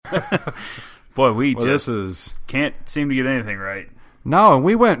Boy, we can't seem to get anything right. No,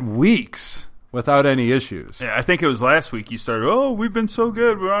 we went weeks without any issues. Yeah, I think it was last week you started, we've been so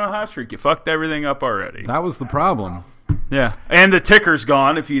good. We're on a hot streak. You fucked everything up already. That was the problem. Yeah. And the ticker's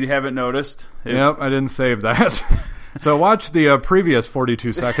gone, if you haven't noticed. Yep, I didn't save that. So watch the previous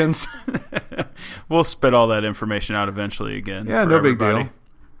 42 seconds. We'll spit all that information out eventually again. Yeah, no big deal.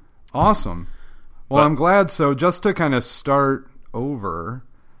 Awesome. Well, I'm glad. So just to kind of start over,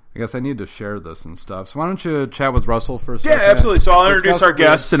 I guess I need to share this and stuff. So why don't you chat with Russell for a second? Yeah, absolutely. So I'll introduce our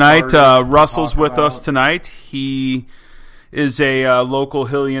guest tonight. Russell's with us tonight. He is a local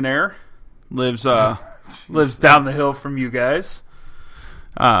Hillionaire. Lives down the hill from you guys.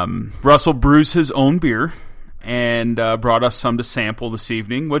 Russell brews his own beer and brought us some to sample this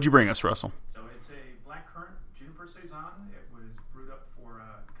evening. What'd you bring us, Russell? So it's a blackcurrant juniper saison. It was brewed up for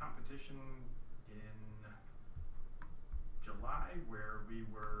a competition in July where we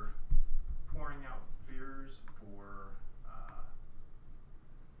were pouring out beers for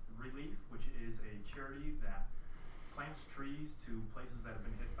Relief, which is a charity that plants trees to places that have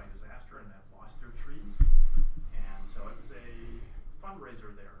been hit by disaster and have lost their trees. And so it was a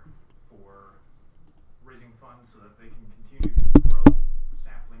fundraiser there for raising funds so that they can continue to grow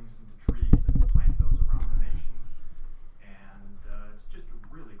saplings into trees and plant those around the nation. And it's just a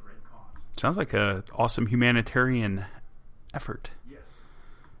really great cause. Sounds like an awesome humanitarian effort. Yes.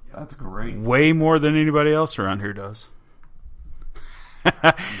 Yep. That's great. Way more than anybody else around here does.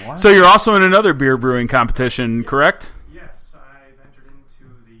 So you're also in another beer brewing competition, correct? Yes, I've entered into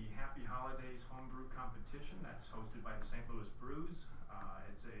the Happy Holidays Homebrew Competition that's hosted by the St. Louis Brews.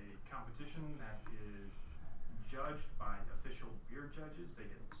 It's a competition that is judged by official beer judges. They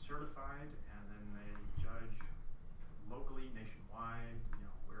get certified, and then they judge locally, nationwide,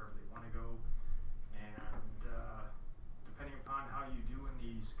 wherever they want to go. And depending upon how you do in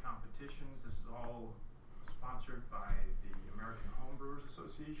these competitions, this is all sponsored by the American Homebrewers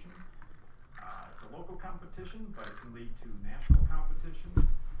Association. It's a local competition, but it can lead to national competitions,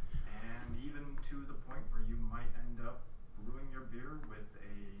 and even to the point where you might end up brewing your beer with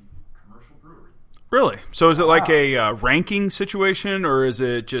a commercial brewery. Really? So is it like a ranking situation, or is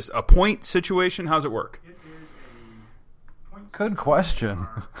it just a point situation? How's it work? It is a point. Good question.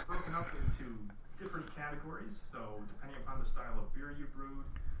 Are broken up into different categories. So depending upon the style of beer you brewed,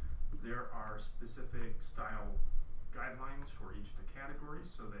 there are specific style guidelines for each of the categories.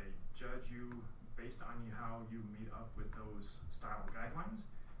 So they judge you based on how you meet up with those style guidelines,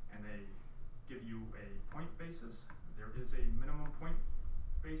 and they give you a point basis. There is a minimum point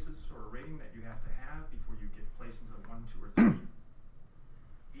basis or rating that you have to have before you get placed into 1, 2, or 3.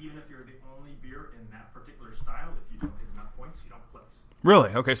 Even if you're the only beer in that particular style, if you don't hit enough points, you don't place.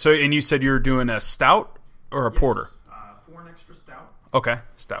 Really? Okay. So, and you said you were doing a stout or a porter? For an extra stout. Okay.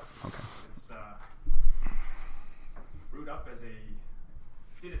 Stout. Okay. It's brewed up as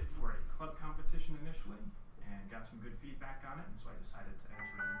did it for a club competition initially and got some good feedback on it, and so I decided to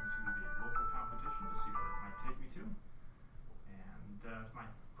enter it into the local competition to see where it might take me to. And it's my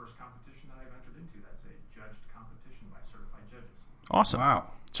first competition that I've entered into. That's a judged competition by certified judges. Awesome. Wow.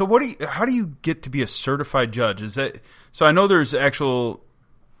 So how do you get to be a certified judge? Is that, so I know there's an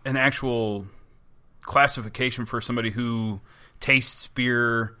actual classification for somebody who tastes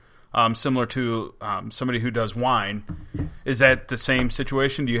beer, similar to somebody who does wine. Yes. Is that the same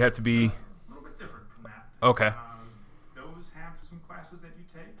situation? Do you have to be... A little bit different from that. Okay. Those have some classes that you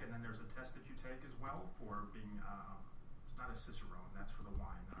take, and then there's a test that you take as well for being, it's not a Cicerone, that's for the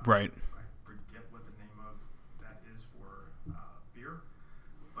wine. Right. I forget what the name of that is for beer.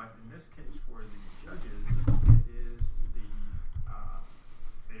 But in this case, for the judges, it is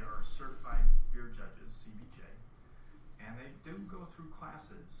they are certified beer judges, CBJ, and they do go through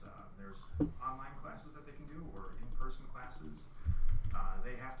classes. There's online classes that they can do, or in-person classes.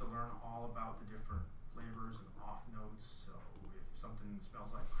 They have to learn all about the different flavors and off notes. So if something smells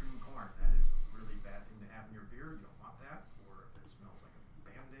like cream corn, that is a really bad thing to have in your beer. You don't want that. Or if it smells like a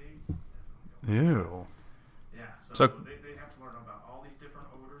Band-Aid, definitely don't want that. Ew. Yeah, So they have to learn about all these different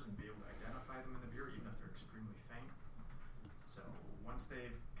odors and be able to identify them in the beer, even if they're extremely faint. So once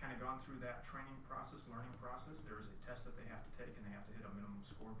they've kind of gone through that training process, learning process, there is a test that they have to take, and they have to hit a minimum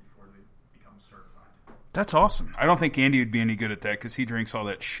score before they become certified. That's awesome. I don't think Andy would be any good at that because he drinks all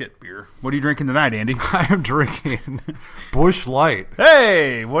that shit beer. What are you drinking tonight, Andy? I am drinking Busch Light.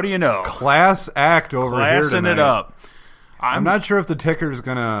 Hey, what do you know? Class act over here Classing tonight. it up. I'm not sure if the ticker's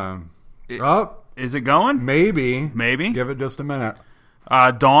going to... Is it going? Maybe. Maybe. Give it just a minute.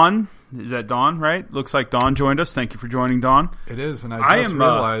 Dawn Is that Dawn, right? Looks like Dawn joined us. Thank you for joining, Dawn. It is, and I just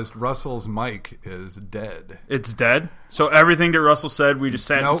realized Russell's mic is dead. It's dead? So everything that Russell said, we just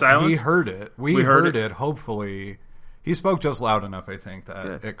sat in silence? He heard it. We heard it, hopefully. He spoke just loud enough, I think,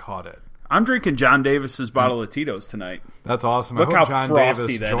 that it caught it. I'm drinking John Davis's bottle of Tito's tonight. That's awesome. Look I hope how John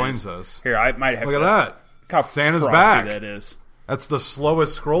frosty Davis that joins is. us. Here, I might have Look at that. Look how Santa's frosty back. that is. That's the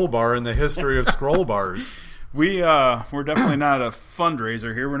slowest scroll bar in the history of scroll bars. We're definitely not a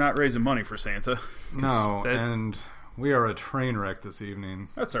fundraiser here. We're not raising money for Santa. No, and we are a train wreck this evening.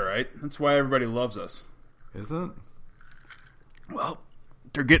 That's all right. That's why everybody loves us. Is it? Well,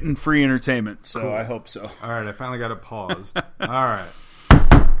 they're getting free entertainment, so cool. I hope so. All right, I finally got it paused. All right.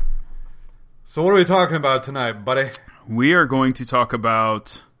 So what are we talking about tonight, buddy? We are going to talk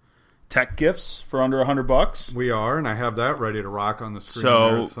about tech gifts for under $100. We are, and I have that ready to rock on the screen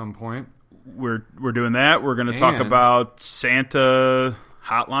there at some point. We're doing that. We're going to talk about Santa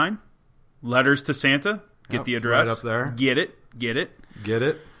hotline, letters to Santa. Get the address right up there. Get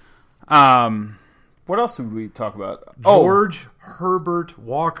it. What else would we talk about? George Herbert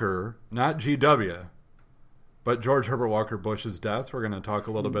Walker, not GW, but George Herbert Walker Bush's death. We're going to talk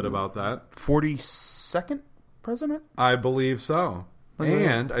a little bit about that. 42nd president? I believe so.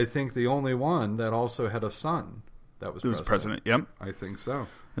 And I think the only one that also had a son that was president. Yep. I think so.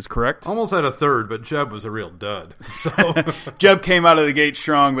 That's correct. Almost had a third, but Jeb was a real dud. So Jeb came out of the gate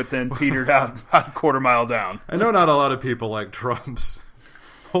strong, but then petered out about a quarter mile down. I know not a lot of people like Trump's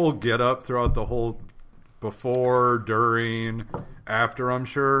whole get-up throughout the whole before, during, after, I'm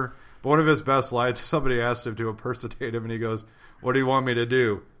sure. But one of his best lines, somebody asked him to impersonate him, and he goes, "What do you want me to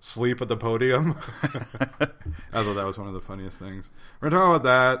do? Sleep at the podium?" I thought that was one of the funniest things. We're going to talk about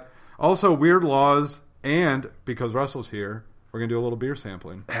that. Also, weird laws, and because Russell's here, we're going to do a little beer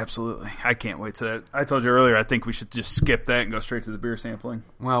sampling. Absolutely. I can't wait to that. I told you earlier, I think we should just skip that and go straight to the beer sampling.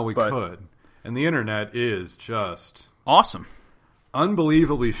 Well, we could. And the internet is just awesome.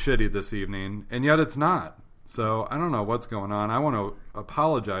 Unbelievably shitty this evening, and yet it's not. So I don't know what's going on. I want to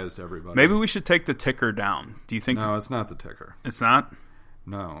apologize to everybody. Maybe we should take the ticker down. Do you think? No, it's not the ticker. It's not?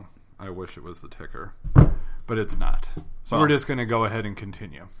 No. I wish it was the ticker. But it's not. So we're just going to go ahead and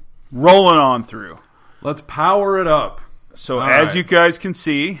continue. Rolling on through. Let's power it up. So as you guys can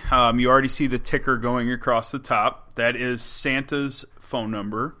see, you already see the ticker going across the top. That is Santa's phone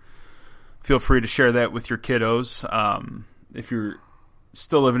number. Feel free to share that with your kiddos. If you're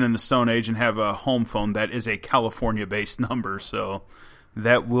still living in the Stone Age and have a home phone, that is a California-based number. So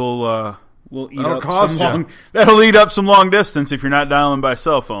that will eat that'll eat up some long distance if you're not dialing by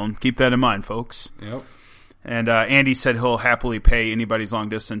cell phone. Keep that in mind, folks. Yep. And Andy said he'll happily pay anybody's long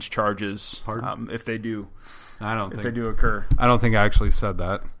distance charges if they do. If they do occur. I don't think I actually said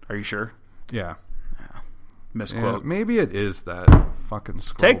that. Are you sure? Yeah. Misquote. Maybe it is that fucking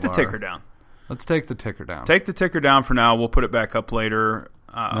scroll Take the bar. ticker down. Let's take the ticker down. Take the ticker down for now. We'll put it back up later.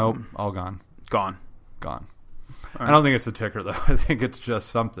 Nope. All gone. Gone. Right. I don't think it's a ticker, though. I think it's just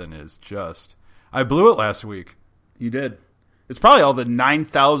something I blew it last week. You did. It's probably all the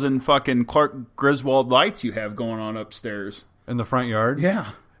 9,000 fucking Clark Griswold lights you have going on upstairs. In the front yard?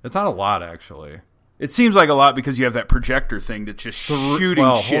 Yeah. It's not a lot, actually. It seems like a lot because you have that projector thing that's just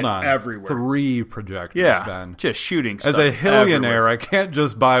shooting shit everywhere. 3 projectors, Ben. Just shooting stuff As a Hillionaire, everywhere. I can't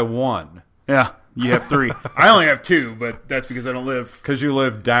just buy one. Yeah, you have 3. I only have 2, but that's because I don't live... Because you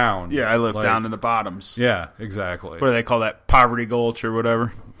live down. Yeah, I live down in the bottoms. Yeah, exactly. What do they call that? Poverty Gulch or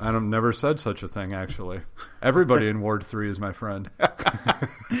whatever? I've never said such a thing, actually. Everybody in Ward 3 is my friend.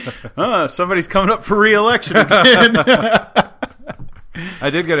 Somebody's coming up for re-election again. I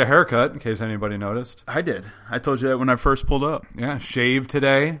did get a haircut, in case anybody noticed. I did. I told you that when I first pulled up. Yeah, shaved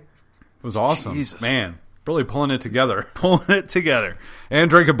today. It was awesome. Jesus. Man, really pulling it together. And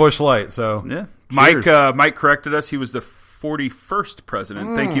drink a Busch Light, so. Yeah. Cheers. Mike corrected us. He was the 41st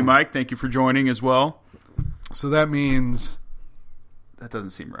president. Thank you, Mike. Thank you for joining as well. So that means... That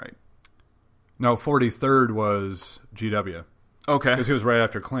doesn't seem right. No, 43rd was GW. Okay. Because he was right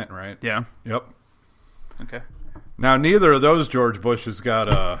after Clinton, right? Yeah. Yep. Okay. Now, neither of those George Bushes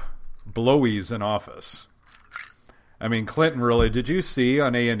got blowies in office. I mean, Clinton really... Did you see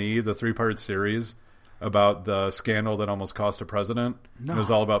on A&E the 3-part series about the scandal that almost cost a president? No. It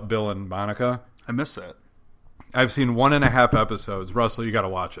was all about Bill and Monica. I missed that. I've seen 1.5 episodes. Russell, you got to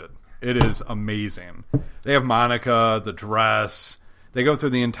watch it. It is amazing. They have Monica, the dress... They go through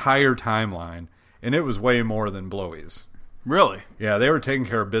the entire timeline, and it was way more than blowies. Really? Yeah, they were taking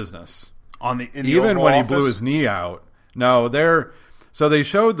care of business. Even when he blew his knee out. No, so they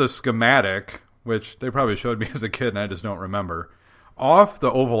showed the schematic, which they probably showed me as a kid, and I just don't remember, off the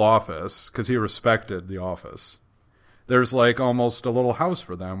Oval Office, because he respected the office. there's like almost a little house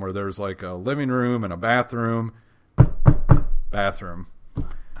for them where there's like a living room and a bathroom. Bathroom.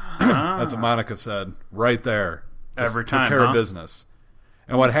 That's what Monica said right there. Every time, took care of business.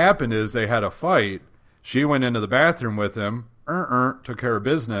 And what happened is they had a fight. She went into the bathroom with him, took care of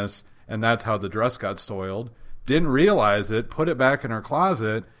business, and that's how the dress got soiled. Didn't realize it, put it back in her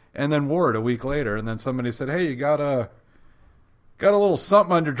closet, and then wore it a week later. And then somebody said, hey, you got a little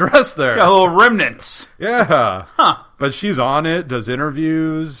something on your dress there. Got a little remnants. Yeah. Huh. But she's on it, does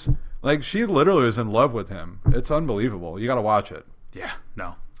interviews. Like, she literally is in love with him. It's unbelievable. You got to watch it. Yeah,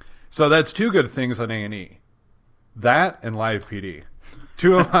 no. So that's two good things on A&E. That and Live PD.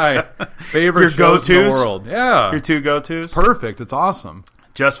 Two of my favorite Your shows in the go-tos? world. Yeah. Your two go-tos? Perfect. It's awesome.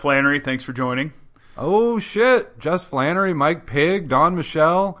 Jess Flannery, thanks for joining. Oh, shit. Jess Flannery, Mike Pigg, Dawn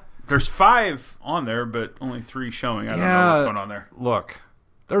Michelle. There's 5 on there, but only 3 showing. I don't know what's going on there. Look,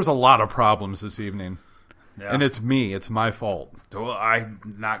 there's a lot of problems this evening. Yeah. And it's me. It's my fault. Well,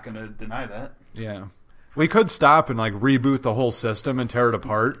 I'm not going to deny that. Yeah. We could stop and, like, reboot the whole system and tear it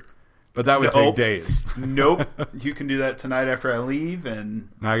apart, but that would take days. Nope. You can do that tonight after I leave. And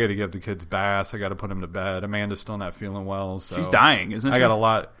Now I got to give the kids baths. I got to put them to bed. Amanda's still not feeling well. So she's dying, isn't she? I got a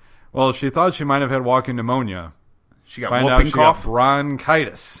lot. Well, she thought she might have had walking pneumonia. She got Find out whooping she cough? got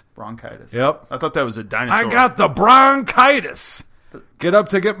bronchitis. Bronchitis. Yep. I thought that was a dinosaur. I got the bronchitis. Get up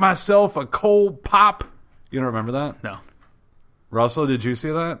to get myself a cold pop. You don't remember that? No. Russell, did you see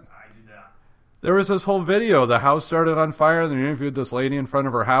that? I did not. There was this whole video. The house started on fire, and they interviewed this lady in front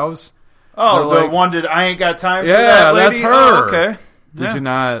of her house. Oh, They're the like, one that I ain't got time for yeah, that lady? that's her. Oh, okay. Did Yeah. you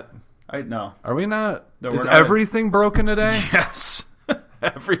not? No. Are we not? No, Is we're not. everything broken today? Yes.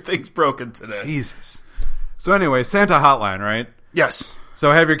 Everything's broken today. Jesus. So anyway, Santa Hotline, right? Yes.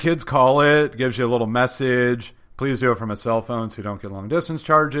 So have your kids call it. Gives you a little message. Please do it from a cell phone so you don't get long distance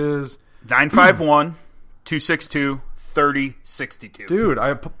charges. 951-262-3062. Dude,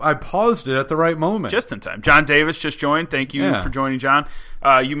 I paused it at the right moment. Just in time. John Davis just joined. Thank you for joining, John.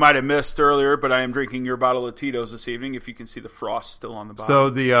 You might have missed earlier, but I am drinking your bottle of Tito's this evening. If you can see the frost still on the bottom.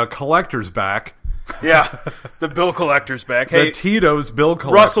 So the collector's back. Yeah, the bill collector's back. Hey, The Tito's bill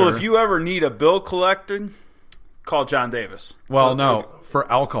collector. Russell, if you ever need a bill collector, call John Davis. Well, no, for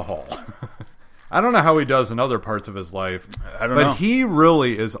alcohol. I don't know how he does in other parts of his life. I don't know. But he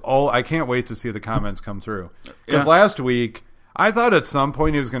really is I can't wait to see the comments come through. Because Yeah. last week, I thought at some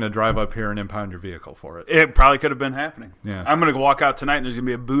point he was going to drive up here and impound your vehicle for it. It probably could have been happening. Yeah. I'm going to walk out tonight and there's going to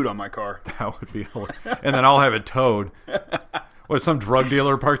be a boot on my car. That would be hilarious. And then I'll have it towed. What, some drug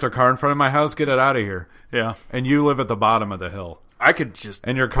dealer parked their car in front of my house? Get it out of here. Yeah. And you live at the bottom of the hill. I could just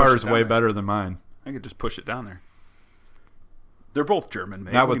And your push car it is down way there. better than mine. I could just push it down there. They're both German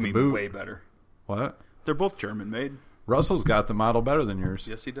made. Not What with do you the mean boot. way better? What? They're both German made. Russell's got the model better than yours.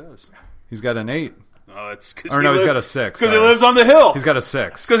 Yes, he does. He's got an 8. Oh, it's because Or no, he's got a 6. Because he lives on the hill. He's got a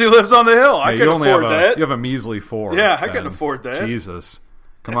 6. Because he lives on the hill. I you can only afford have that. You have a measly 4. Yeah, I Ben. can afford that. Jesus.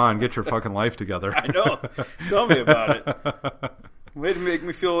 Come on, get your fucking life together. I know. Tell me about it. Way to make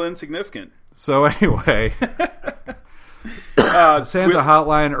me feel insignificant. So anyway, Santa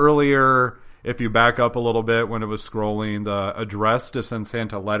Hotline earlier, if you back up a little bit when it was scrolling, the address to send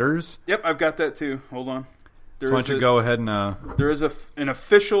Santa letters. Yep, I've got that too. Hold on. So why don't you go ahead and... There is an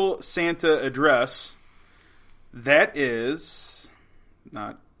official Santa address that is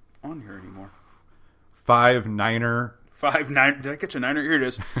not on here anymore. 5-9er. 5-9. Did I get your 9er? Here it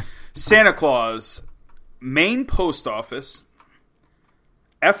is. Santa Claus, Main Post Office,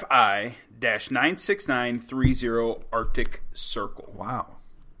 FI-96930 Arctic Circle. Wow.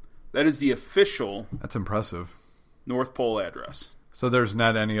 That is the official That's impressive. North Pole address. So there's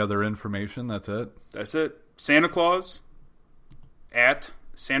not any other information? That's it? That's it. Santa Claus at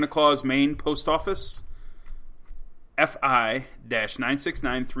Santa Claus Main Post Office,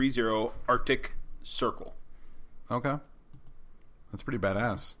 FI-96930 Arctic Circle. Okay. That's pretty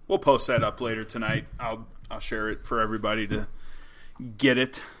badass. We'll post that up later tonight. I'll share it for everybody to get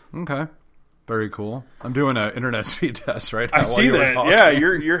it. Okay. Very cool. I'm doing an internet speed test right now. I see while you were that. talking. Yeah,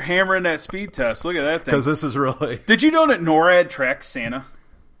 you're hammering that speed test. Look at that thing. Because this is really... Did you know that NORAD tracks Santa?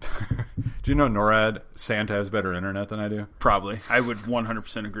 Do you know NORAD, Santa has better internet than I do? Probably. I would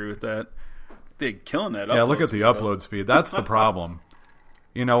 100% agree with that. They're killing that. Yeah, look at the upload speed. That's the problem.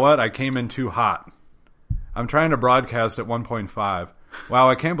 You know what? I came in too hot. I'm trying to broadcast at 1.5. Wow,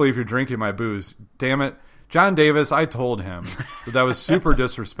 I can't believe you're drinking my booze. Damn it. John Davis, I told him that was super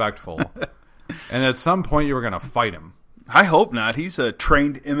disrespectful. And at some point you were going to fight him. I hope not. He's a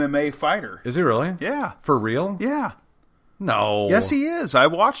trained MMA fighter. Is he really? Yeah. For real? Yeah. No. Yes, he is. I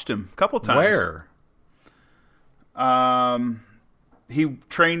watched him a couple times. Where? He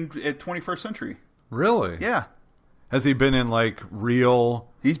trained at 21st Century. Really? Yeah. Has he been in like real?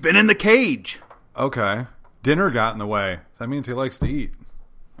 He's been in the cage. Okay, dinner got in the way. That means he likes to eat.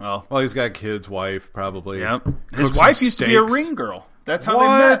 Well, he's got kids, wife, probably. Yep. His wife used to be a ring girl. That's how they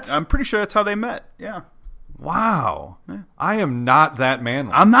met. I'm pretty sure that's how they met. Yeah. Wow. Yeah. I am not that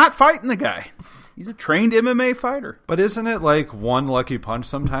manly. I'm not fighting the guy. He's a trained MMA fighter. But isn't it like one lucky punch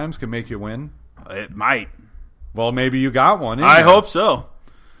sometimes can make you win? It might. Well, maybe you got one. I hope so.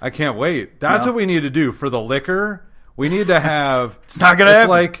 I can't wait. That's what we need to do for the liquor. We need to have. It's not going to happen.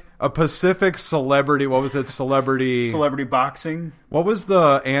 Like a Pacific celebrity. What was it? Celebrity boxing. What was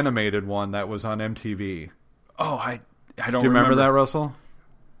the animated one that was on MTV? Oh, I don't. Do you remember that, Russell?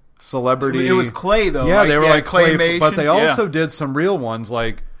 Celebrity. It was clay though. Yeah, they were like claymation. But they also did some real ones,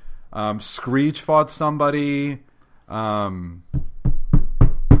 like Screech fought somebody. There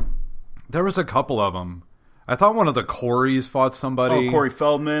was a couple of them. I thought one of the Coreys fought somebody. Oh, Corey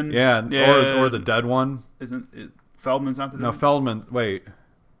Feldman. Yeah. Or the dead one. Isn't it? Feldman's not the dead one? No, Feldman. Wait.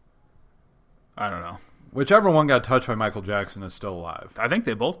 I don't know. Whichever one got touched by Michael Jackson is still alive. I think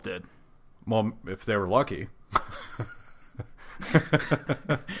they both did. Well, if they were lucky. I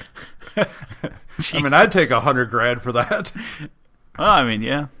mean, I'd take $100,000 for that. Well, I mean,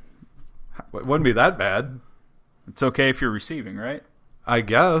 yeah. It wouldn't be that bad. It's okay if you're receiving, right? I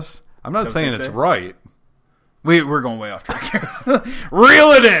guess. I'm not saying it's right. We're going way off track here.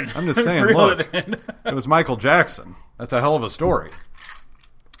 Reel it in. I'm just saying, look, it was Michael Jackson. That's a hell of a story.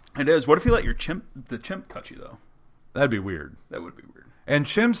 It is. What if you let the chimp touch you, though? That'd be weird. That would be weird. And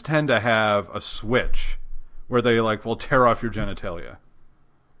chimps tend to have a switch where they will tear off your genitalia.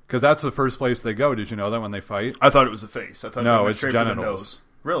 Because that's the first place they go. Did you know that when they fight? I thought it was the face. I thought no, it it's straight genitals. For the nose.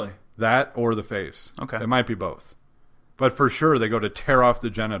 Really? That or the face. Okay. It might be both. But for sure, they go to tear off the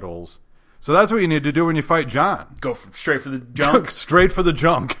genitals. So that's what you need to do when you fight John. Go straight for the junk? Straight for the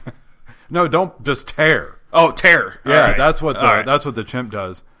junk. No, don't just tear. Oh, tear. Yeah, right. that's what the chimp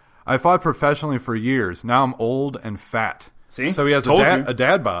does. I fought professionally for years. Now I'm old and fat. See? So he has a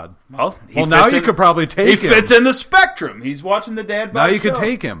dad bod. Well, now you could probably take him. He fits in the spectrum. He's watching the dad bod. Now you could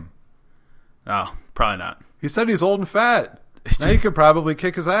take him. Oh, probably not. He said he's old and fat. Now you could probably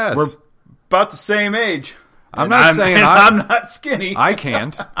kick his ass. We're about the same age. I'm not saying I'm not skinny. I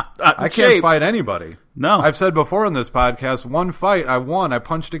can't. I can't fight anybody. No. I've said before in this podcast, one fight I won. I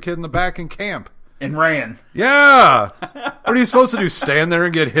punched a kid in the back in camp. And ran. Yeah. What are you supposed to do, stand there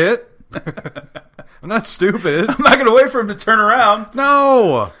and get hit? I'm not stupid. I'm not going to wait for him to turn around.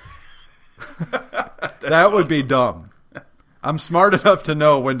 No. That would be dumb. I'm smart enough to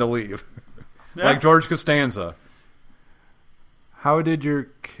know when to leave. Yeah. Like George Costanza. How did your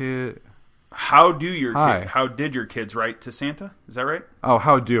kid... How did your kids write to Santa? Is that right? Oh,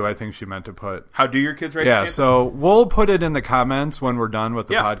 I think she meant to put. How do your kids write to Santa? Yeah, so we'll put it in the comments when we're done with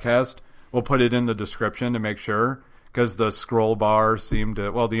the podcast. We'll put it in the description to make sure, because the scroll bar seemed to...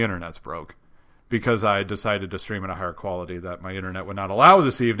 Well, the internet's broke, because I decided to stream at a higher quality that my internet would not allow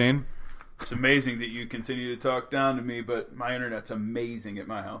this evening. It's amazing that you continue to talk down to me, but my internet's amazing at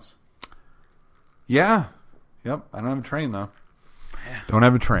my house. Yeah. Yep, I don't have a train, though. Yeah. Don't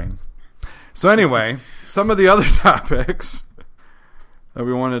have a train. So anyway, some of the other topics that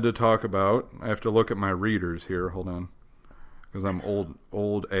we wanted to talk about. I have to look at my readers here. Hold on. Because I'm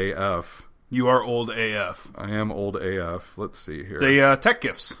old AF. You are old AF. I am old AF. Let's see here. The tech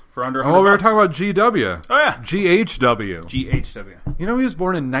gifts for under $100. Oh, we were talking about GW. Oh, yeah. GHW. GHW. You know he was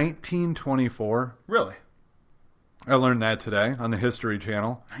born in 1924? Really? I learned that today on the History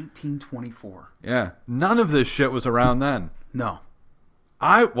Channel. 1924. Yeah. None of this shit was around then. No.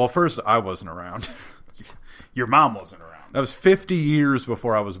 First, I wasn't around. Your mom wasn't around. That was 50 years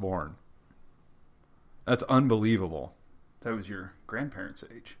before I was born. That's unbelievable. That was your grandparents'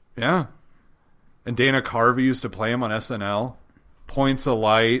 age. Yeah. And Dana Carvey used to play him on SNL. Points of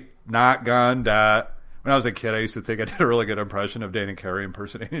Light, Not Gone, Dat. When I was a kid, I used to think I did a really good impression of Dana Carvey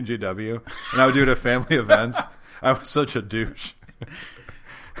impersonating GW. And I would do it at family events. I was such a douche.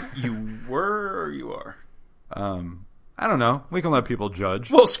 You were or you are? I don't know. We can let people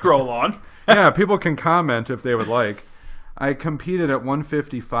judge. We'll scroll on. Yeah, people can comment if they would like. I competed at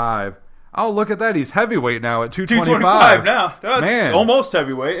 155. Oh, look at that. He's heavyweight now at 225. 225 now. That's almost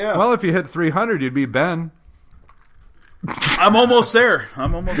heavyweight, yeah. Well, if you hit 300, you'd be Ben. I'm almost there.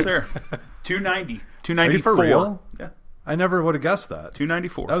 290. 294. Are you for real? Yeah. I never would have guessed that.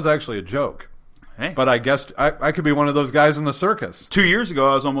 294. That was actually a joke. Hey. But I guessed I could be one of those guys in the circus. 2 years ago,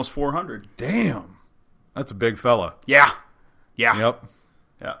 I was almost 400. Damn. That's a big fella. Yeah. Yeah. Yep.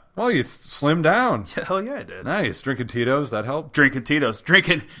 Yeah. Well, you slimmed down. Hell yeah, I did. Nice. Drinking Tito's, that helped? Drinking Tito's.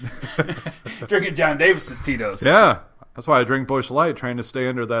 Drinking John Davis's Tito's. Yeah. That's why I drink Busch Light, trying to stay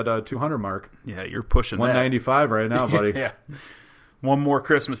under that 200 mark. Yeah, you're pushing 195 right now, buddy. Yeah. One more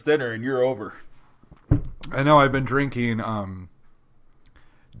Christmas dinner and you're over. I know I've been drinking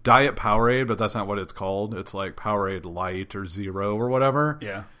Diet Powerade, but that's not what it's called. It's like Powerade Light or Zero or whatever.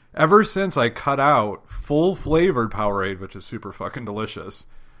 Yeah. Ever since I cut out full flavored Powerade, which is super fucking delicious,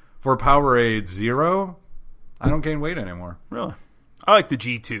 for Powerade Zero, I don't gain weight anymore. Really? I like the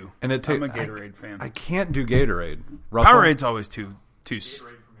G2. And I'm a Gatorade fan. I can't do Gatorade. Russell? Powerade always too. Gatorade for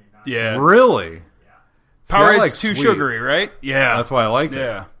me, not Yeah. Really? See, I Powerade's like too sweet. sugary, right? Yeah. That's why I like it.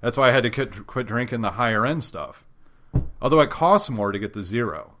 Yeah. That's why I had to quit drinking the higher end stuff. Although it costs more to get the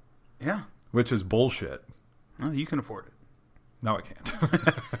Zero, Yeah. which is bullshit. Well, you can afford it. No, I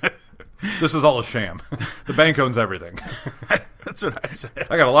can't. This is all a sham. The bank owns everything. That's what I said.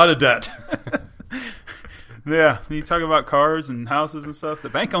 I got a lot of debt. Yeah. You talk about cars and houses and stuff. The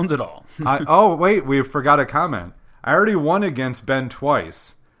bank owns it all. Oh, wait. We forgot a comment. I already won against Ben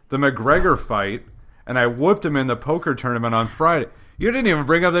twice. The McGregor fight, and I whooped him in the poker tournament on Friday. You didn't even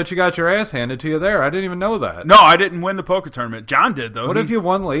bring up that you got your ass handed to you there. I didn't even know that. No, I didn't win the poker tournament. John did, though. What have you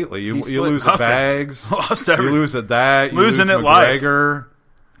won lately? You split lose nothing. at bags. Lost You everything. lose at that. You Losing lose at life. McGregor.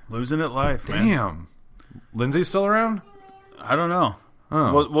 Losing at life, man. Damn. Lindsay's still around? I don't know.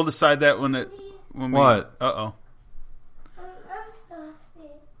 Oh. We'll decide that when we. What? Uh-oh. I'm saucy.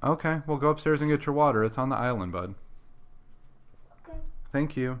 Okay, we'll go upstairs and get your water. It's on the island, bud. Okay.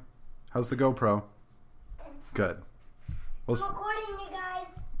 Thank you. How's the GoPro? Good. I'm recording you guys.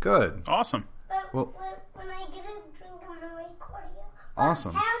 Good. Awesome. But Well- when I get a drink, I'm going to record you.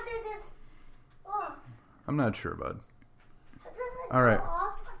 Awesome. How did this... Oh, I'm not sure, bud. how does it All right. go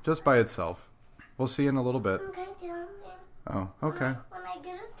off? Just by itself. We'll see you in a little bit. Okay, Dylan. Oh, okay. When I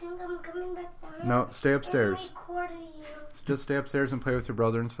get a drink, I'm coming back down. No, stay upstairs. I'm recording you. Just stay upstairs and play with your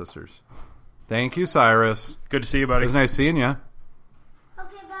brother and sisters. Thank you, Cyrus. Good to see you, It buddy. was nice seeing you.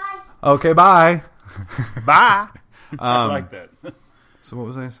 Okay, bye. Okay, bye. Bye. I Um, like that. So what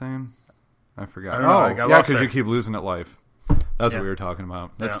was I saying? I forgot. I don't know. I got yeah, lost because there. you keep losing at life. That's Yeah. what we were talking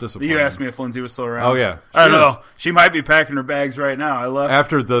about. That's Yeah. disappointing. You asked me if Lindsay was still around. Oh, yeah. I don't She know. is. She might be packing her bags right now. I left.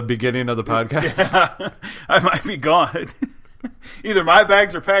 After the beginning of the podcast. I might be gone. Either my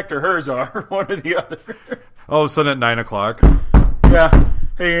bags are packed or hers are. One or the other. All of a sudden at 9 o'clock. Yeah.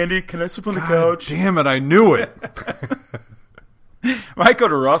 Hey, Andy, can I sit on the couch? Damn it, I knew it. Might go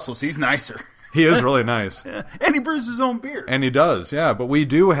to Russell's. He's nicer. He is really nice. And he brews his own beer. And he does, yeah. But we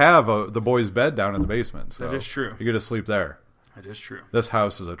do have the boys' bed down in the basement. So That is true. You get to sleep there. That is true. This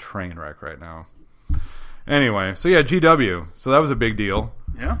house is a train wreck right now. Anyway, so yeah, GW. So that was a big deal.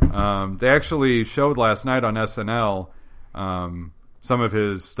 Yeah. They actually showed last night on SNL some of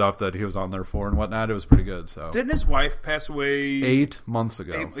his stuff that he was on there for and whatnot. It was pretty good. So Didn't his wife pass away 8 months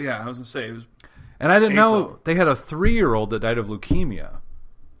ago. Yeah, I was going to say. It was. And I didn't know April. they had a 3-year-old that died of leukemia.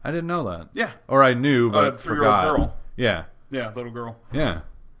 I didn't know that. Yeah. Or I knew, but 3-year-old forgot. girl. Yeah. Yeah, little girl. Yeah.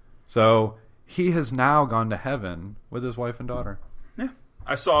 So he has now gone to heaven with his wife and daughter. Yeah.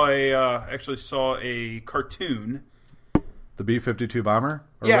 I actually saw a cartoon. The B-52 bomber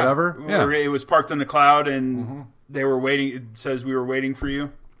or Yeah. whatever? Where it was parked in the cloud and they were waiting. It says we were waiting for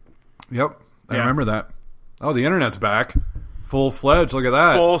you. Yep. I Yeah. remember that. Oh, the internet's back. Full-fledged. Look at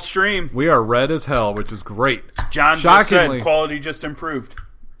that. Full stream. We are red as hell, which is great. John just Shockingly. said quality just improved.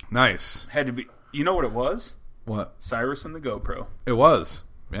 Nice. Had to be. You know what it was? What? Cyrus and the GoPro. It was.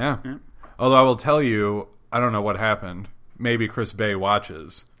 Yeah. Although I will tell you, I don't know what happened. Maybe Chris Bay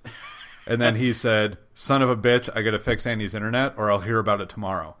watches. And then he said, son of a bitch, I got to fix Andy's internet or I'll hear about it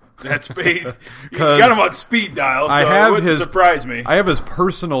tomorrow. That's speed. You got him on speed dial, so I have it wouldn't his- surprise me. I have his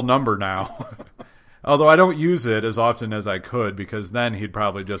personal number now. Although I don't use it as often as I could because then he'd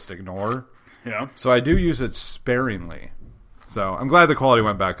probably just ignore. Yeah. So I do use it sparingly. So I'm glad the quality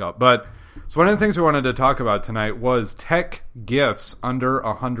went back up. But so one of the things we wanted to talk about tonight was tech gifts under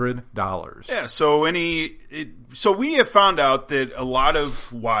 $100. Yeah, so we have found out that a lot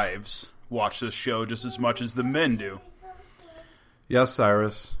of wives watch this show just as much as the men do. Yes,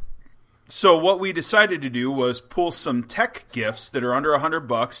 Cyrus. So what we decided to do was pull some tech gifts that are under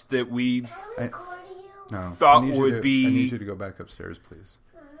 $100 that we No, Thought I need would I be- need you to go back upstairs, please.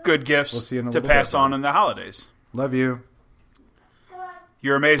 good gifts We'll see you in a to little pass bit, on then. in the holidays. Love you.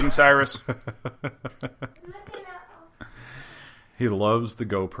 You're amazing, Cyrus. He loves the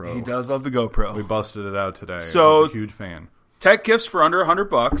GoPro. He does love the GoPro. We busted it out today. So- He's a huge fan. Tech gifts for under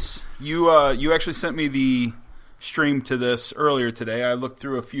 $100. You actually sent me the stream to this earlier today. I looked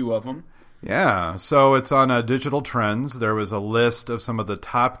through a few of them. Yeah, so it's on Digital Trends. There was a list of some of the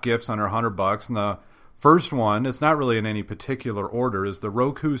top gifts under $100, and the first one, it's not really in any particular order, is the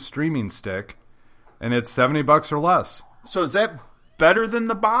Roku streaming stick and it's $70 or less. So is that better than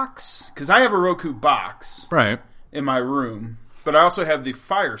the box? Because I have a Roku box Right. in my room, but I also have the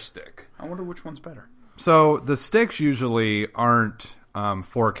Fire Stick. I wonder which one's better. So the sticks usually aren't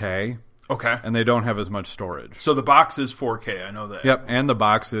 4K, Okay. and they don't have as much storage. So the box is 4K. I know that. Yep, and the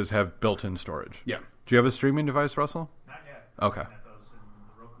boxes have built-in storage. Yeah. Do you have a streaming device, Russell? Not yet. Okay. Looking at those, and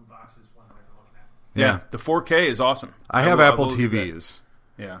the Roku box is one that I've been looking at. Yeah. The 4K is awesome. I have will- Apple will do that. TVs,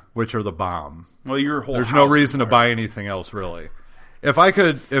 Yeah. which are the bomb. Well, your whole There's no house reason is to buy anything else, really. If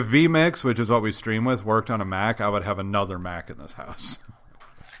vMix, which is what we stream with, worked on a Mac, I would have another Mac in this house.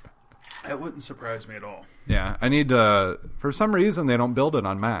 That wouldn't surprise me at all. Yeah, I need to... For some reason, they don't build it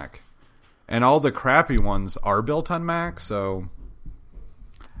on Mac. And all the crappy ones are built on Mac, so...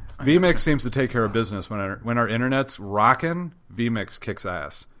 vMix seems to take care of business. When our internet's rocking, vMix kicks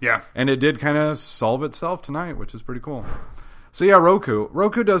ass. Yeah. And it did kind of solve itself tonight, which is pretty cool. So yeah, Roku.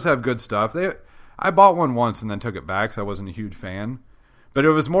 Roku does have good stuff. I bought one once and then took it back, so I wasn't a huge fan. But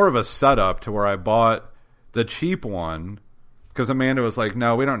it was more of a setup to where I bought the cheap one because Amanda was like,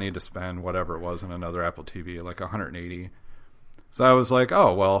 no, we don't need to spend whatever it was on another Apple TV, like $180. So I was like,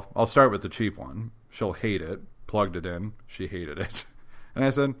 oh, well, I'll start with the cheap one. She'll hate it. Plugged it in. She hated it. And I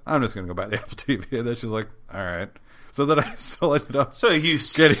said, I'm just going to go buy the Apple TV. And then she's like, all right. So then I still ended up So you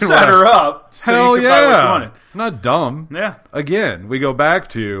Getting set right. her up so hell you could buy what you yeah. wanted. Not dumb. Yeah. Again, we go back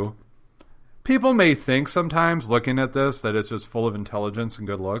to people may think sometimes looking at this that it's just full of intelligence and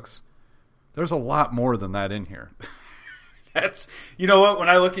good looks. There's a lot more than that in here. That's, you know what? When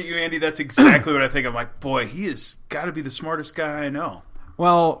I look at you, Andy, that's exactly what I think. I'm like, boy, he has got to be the smartest guy I know.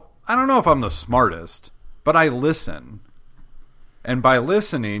 Well, I don't know if I'm the smartest, but I listen. And by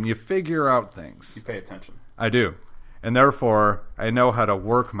listening, you figure out things. You pay attention. I do. And therefore, I know how to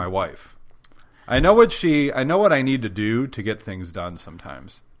work my wife. I know what I need to do to get things done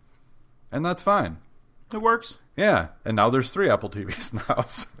sometimes. And that's fine. It works. Yeah. And now there's 3 Apple TVs in the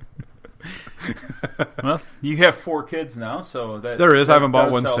house. Well, you have 4 kids now, so that There is. I that haven't bought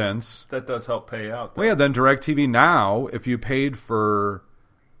does one help. since. That does help pay out. Well, yeah, then DirecTV Now, if you paid them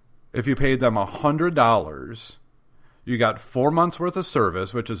 $100, you got 4 months worth of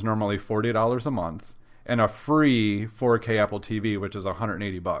service, which is normally $40 a month, and a free 4K Apple TV, which is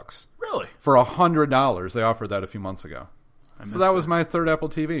 $180. Really? For $100, they offered that a few months ago. So that was my 3rd Apple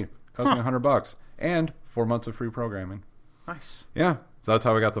TV. Cost me $100 and 4 months of free programming. Nice. Yeah, so that's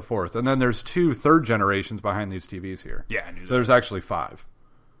how we got the 4th. And then there's 2 third generations behind these TVs here. Yeah, I knew So there's actually 5.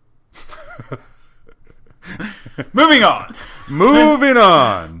 Moving on. Moving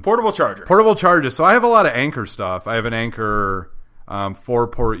on. Portable charger. Portable charges. So I have a lot of Anker stuff. I have an Anker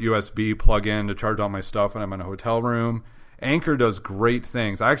 4-port USB plug-in to charge all my stuff when I'm in a hotel room. Anker does great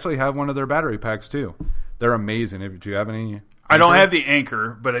things. I actually have one of their battery packs too. They're amazing. Do you have any? I don't Anker? have the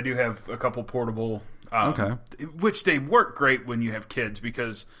Anker, but I do have a couple portable. Okay. Which they work great when you have kids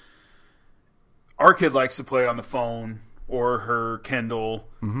because our kid likes to play on the phone or her Kindle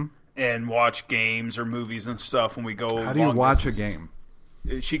and watch games or movies and stuff when we go. How do you watch a game?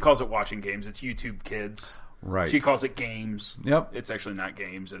 She calls it watching games. It's YouTube Kids. Right. She calls it games. Yep. It's actually not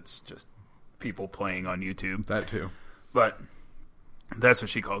games. It's just people playing on YouTube. That too. But that's what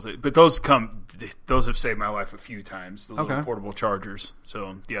she calls it. But those have saved my life a few times, the little Okay. portable chargers.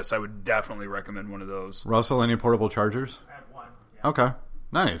 So, yes, I would definitely recommend one of those. Russell, any portable chargers? I have one. Yeah. Okay.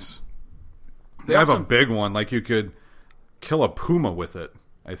 Nice. They I have also- a big one. Like you could kill a puma with it,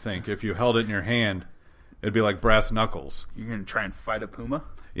 I think. If you held it in your hand, it'd be like brass knuckles. You're going to try and fight a puma?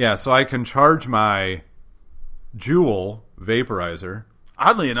 Yeah, so I can charge my Juul vaporizer.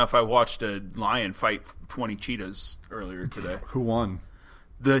 Oddly enough, I watched a lion fight 20 cheetahs earlier today. Who won?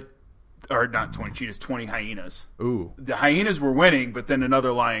 Or not 20 cheetahs, 20 hyenas. Ooh. The hyenas were winning, but then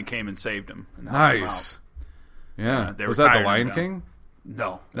another lion came and saved them. And knocked them Nice. out. Yeah. they Was were that the tired Lion now. King?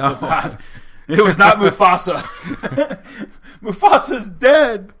 No, it No. was not. It was not Mufasa. Mufasa's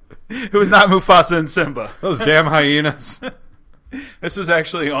dead. It was not Mufasa and Simba. Those damn hyenas. This was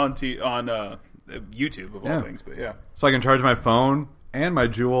actually on YouTube of all Yeah. things, but yeah. So I can charge my phone and my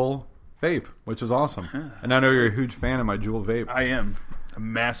Juul vape, which is awesome. And I know you're a huge fan of my Juul vape. I am a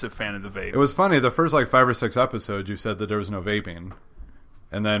massive fan of the vape. It was funny. The first 5 or 6 episodes, you said that there was no vaping.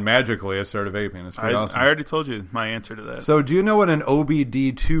 And then magically I started vaping. It's pretty awesome. I already told you my answer to that. So do you know what an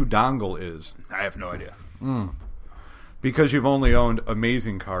OBD2 dongle is? I have no idea. Because you've only owned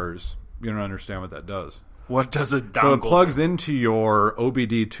amazing cars, you don't understand what that does. What does a dongle So it plugs into your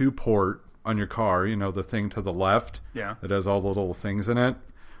OBD2 port on your car, the thing to the left Yeah. that has all the little things in it.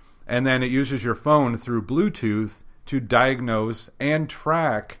 And then it uses your phone through Bluetooth to diagnose and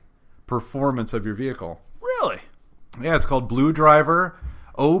track performance of your vehicle. Really? Yeah, it's called Blue Driver.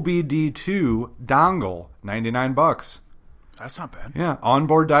 OBD2 dongle, $99. That's not bad. Yeah,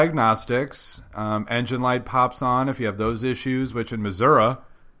 onboard diagnostics. Engine light pops on if you have those issues, which in Missouri,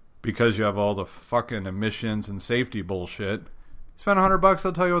 because you have all the fucking emissions and safety bullshit, spend $100,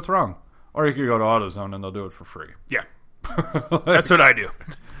 they'll tell you what's wrong. Or you could go to AutoZone and they'll do it for free. Yeah. That's what I do.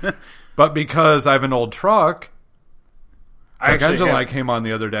 But because I have an old truck, check engine have- light came on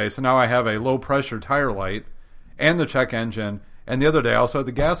the other day, so now I have a low pressure tire light and the check engine, and the other day I also had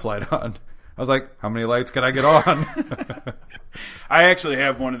the gas light on. I was like, how many lights can I get on? I actually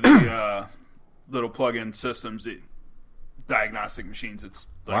have one of the little plug-in systems, diagnostic machines. It's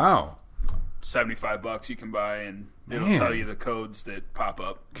like Wow. $75 you can buy, and it'll Man. tell you the codes that pop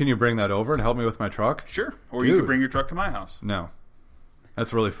up. Can you bring that over and help me with my truck? Sure. Or you Dude. could bring your truck to my house. No.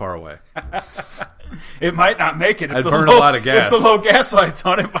 That's really far away. It might not make it. If I'd the burn low, a lot of gas. If the low gas light's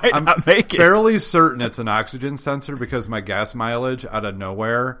on, it might not make it. Fairly certain it's an oxygen sensor because my gas mileage out of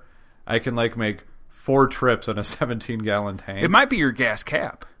nowhere, I can like make 4 trips on a 17-gallon tank. It might be your gas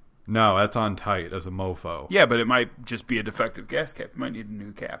cap. No, that's on tight as a mofo. Yeah, but it might just be a defective gas cap. You might need a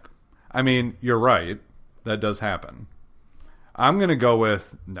new cap. I mean, you're right. That does happen. I'm going to go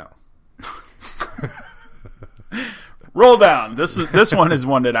with no. Roll down. This one is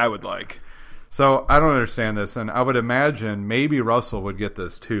one that I would like. So I don't understand this, and I would imagine maybe Russell would get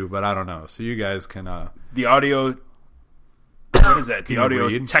this too, but I don't know. So you guys can... The audio... What is that? The Can you Audio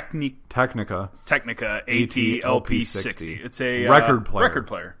read? Technica Technica AT-LP60. It's a Record player. Record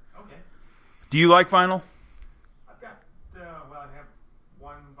player. Okay. Do you like vinyl? I've got, well, I have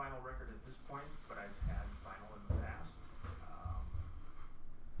one vinyl record at this point, but I've had vinyl in the past.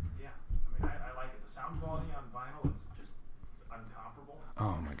 Yeah, I mean, I like it. The sound quality on vinyl is just uncomparable.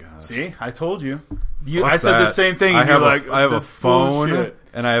 Oh my god! See, I told you. Fuck I said that. the same thing. I And have you're like, I have a "That's phone bullshit."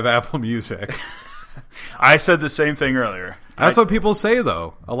 and I have Apple Music. I said the same thing earlier. That's what people say,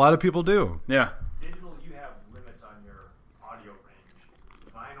 though. A lot of people do. Yeah. Digital, you have limits on your audio range.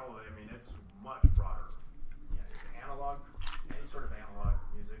 Vinyl, I mean, it's much broader. Yeah, analog, any sort of analog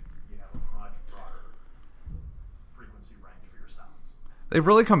music, you have a much broader frequency range for your sounds. They've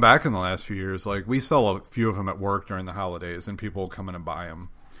really come back in the last few years. Like, we sell a few of them at work during the holidays, and people will come in and buy them.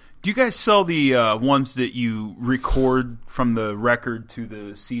 Do you guys sell the ones that you record from the record to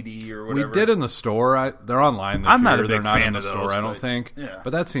the CD or whatever? We did in the store. They're online this I'm year. not a big They're not fan in the of those, store, I don't but- think. yeah.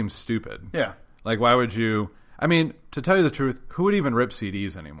 But that seems stupid. Yeah. Like, why would you... I mean, to tell you the truth, who would even rip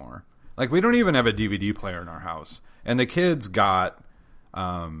CDs anymore? Like, we don't even have a DVD player in our house. And the kids got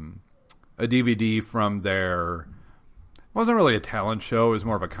a DVD from their... It wasn't really a talent show. It was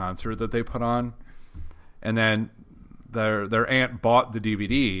more of a concert that they put on. And then their aunt bought the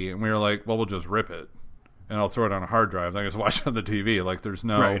DVD, and we were like, well, we'll just rip it. And I'll throw it on a hard drive. I just watch it on the TV. Like, there's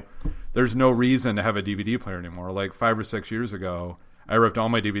no reason to have a DVD player anymore. Like, 5 or 6 years ago, I ripped all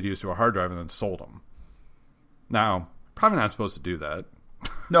my DVDs to a hard drive and then sold them. Now, probably not supposed to do that.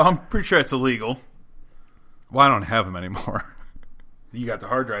 No, I'm pretty sure it's illegal. Well, I don't have them anymore. You got the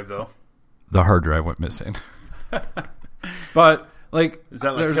hard drive, though. The hard drive went missing. But, like... Is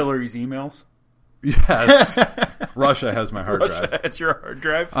that like there's- Hillary's emails? Yes. Russia has my hard drive. That's your hard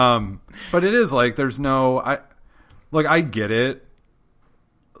drive? But it is like there's no... I get it.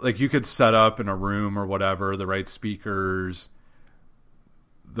 Like, you could set up in a room or whatever, the right speakers,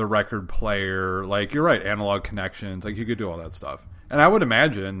 the record player. Like, you're right, analog connections. Like, you could do all that stuff. And I would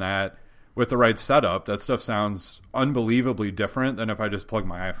imagine that with the right setup, that stuff sounds unbelievably different than if I just plug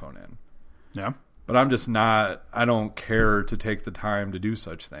my iPhone in. Yeah. But I'm just not... I don't care to take the time to do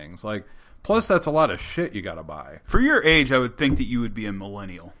such things. Like, plus that's a lot of shit you gotta buy. For your age, I would think that you would be a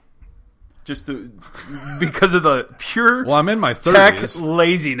millennial. Just because of the pure Well, I'm in my tech 30s.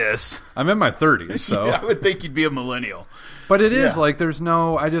 laziness. I'm in my 30s, so... I would think you'd be a millennial. But it is Yeah. like there's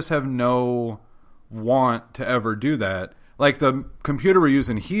no... I just have no want to ever do that. Like, the computer we're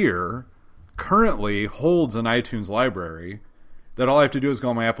using here currently holds an iTunes library that all I have to do is go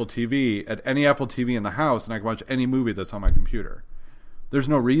on my Apple TV at any Apple TV in the house, and I can watch any movie that's on my computer. There's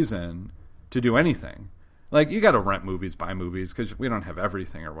no reason to do anything. Like, you got to rent movies, buy movies, because we don't have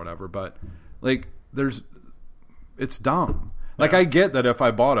everything or whatever. But, like, it's dumb. Like, I get that if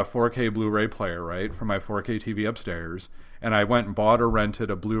I bought a 4K Blu-ray player, right, for my 4K TV upstairs, and I went and bought or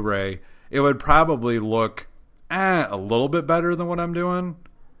rented a Blu-ray, it would probably look a little bit better than what I'm doing.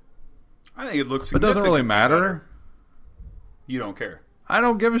 I think it looks. But it doesn't really significantly matter. better. You don't care. I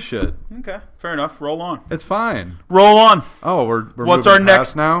don't give a shit. Okay, fair enough. Roll on. It's fine. Roll on. Oh, we're What's moving our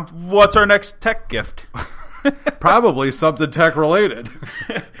past next now? What's our next tech gift? Probably something tech related.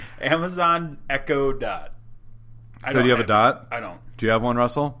 Amazon Echo Dot. So do you have a Dot? I don't. Do you have one,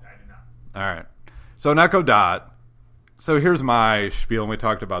 Russell? I do not. All right. So an Echo Dot, So here's my spiel, and we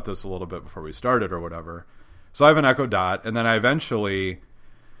talked about this a little bit before we started or whatever. So I have an Echo Dot, and then I eventually...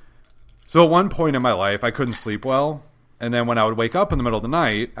 So at one point in my life, I couldn't sleep well, and then when I would wake up in the middle of the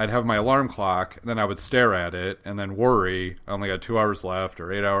night, I'd have my alarm clock, and then I would stare at it, and then worry, I only got 2 hours left,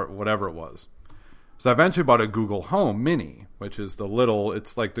 or 8 hours, whatever it was. So I eventually bought a Google Home Mini, which is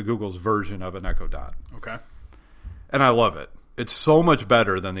it's like the Google's version of an Echo Dot. Okay. And I love it. It's so much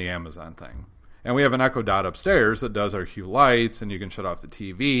better than the Amazon thing. And we have an Echo Dot upstairs that does our Hue lights, and you can shut off the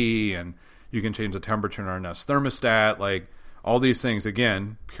TV, and you can change the temperature in our Nest thermostat. Like, all these things,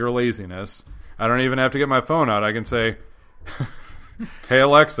 again, pure laziness. I don't even have to get my phone out. I can say, hey,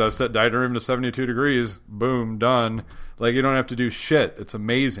 Alexa, set dining room to 72 degrees. Boom, done. Like, you don't have to do shit. It's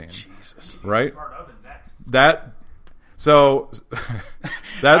amazing. Jesus. Right? Smart oven next.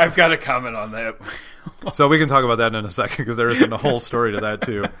 I've got a comment on that. So we can talk about that in a second because there isn't a whole story to that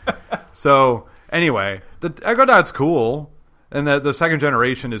too. So anyway, the Echo Dot's cool, and the second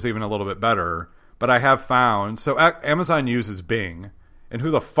generation is even a little bit better. But I have found, so Amazon uses Bing, and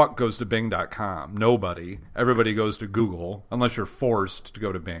who the fuck goes to Bing.com? Nobody. Everybody goes to Google, unless you're forced to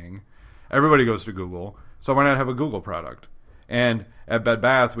go to Bing. Everybody goes to Google. So why not have a Google product? And at Bed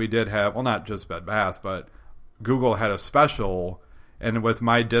Bath, we did have, well, not just Bed Bath, but Google had a special, and with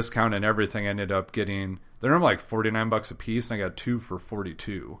my discount and everything, I ended up getting, they're like $49 a piece, and I got 2 for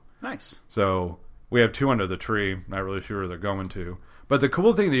 $42. Nice. So we have 2 under the tree. Not really sure where they're going to. But the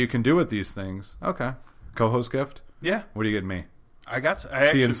cool thing that you can do with these things, okay, co-host gift? Yeah. What are you getting me? I got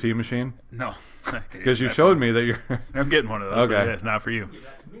CNC machine? No. Because you showed me that you're... I'm getting one of those. Okay. But not for you.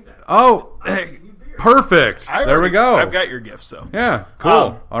 Oh, perfect. There we go. I've got your gift, so. Yeah,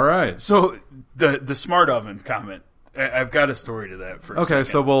 cool. All right. So the smart oven comment, I've got a story to that for a second.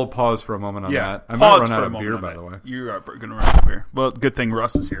 So we'll pause for a moment on Yeah, that. I might pause run for out a of moment beer, on by that. the way. You are going to run out of beer. Well, good thing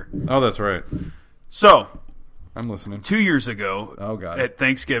Russ is here. Oh, that's right. So, I'm listening. 2 years ago, Oh, God. at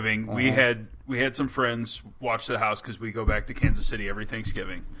Thanksgiving, we had some friends watch the house because we go back to Kansas City every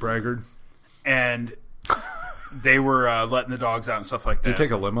Thanksgiving, Braggart. and they were letting the dogs out and stuff like that. Did you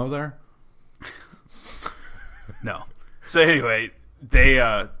take a limo there? No. So anyway, they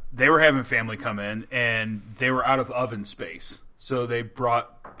were having family come in, and they were out of oven space, so they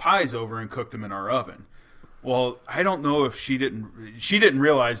brought pies over and cooked them in our oven. Well, I don't know if she didn't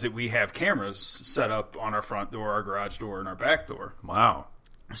realize that we have cameras set up on our front door, our garage door, and our back door. Wow.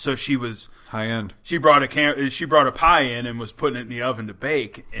 So she was high end. She brought a pie in and was putting it in the oven to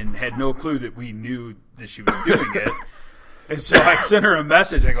bake, and had no clue that we knew that she was doing it. And so I sent her a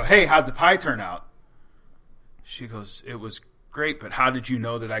message. I go, "Hey, how'd the pie turn out?" She goes, "It was great, but how did you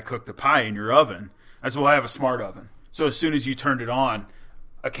know that I cooked the pie in your oven?" I said, "Well, I have a smart oven. So as soon as you turned it on,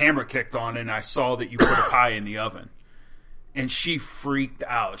 a camera kicked on, and I saw that you put a pie in the oven." And she freaked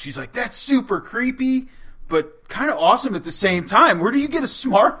out. She's like, "That's super creepy, but kind of awesome at the same time. Where do you get a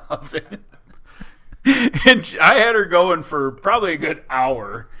smart oven?" And I had her going for probably a good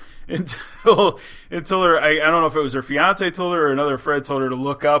hour until her, I don't know if it was her fiance told her or another friend told her to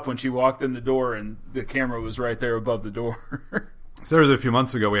look up when she walked in the door, and the camera was right there above the door. So there was a few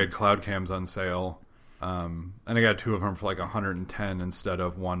months ago we had cloud cams on sale. And I got 2 of them for like 110 instead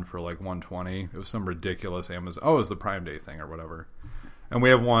of one for like 120. It was some ridiculous Amazon. Oh, it was the Prime Day thing or whatever. And we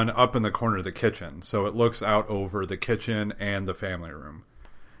have one up in the corner of the kitchen, so it looks out over the kitchen and the family room.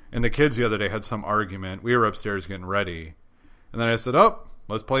 And the kids the other day had some argument. We were upstairs getting ready, and then I said, "Oh,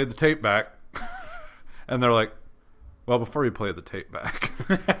 let's play the tape back." And they're like, "Well, before you play the tape back,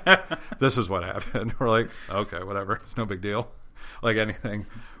 this is what happened." We're like, "Okay, whatever. It's no big deal." Like anything.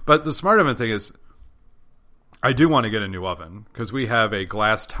 But the smart oven thing is, I do want to get a new oven because we have a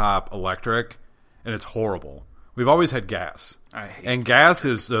glass top electric, and it's horrible. We've always had gas. And gas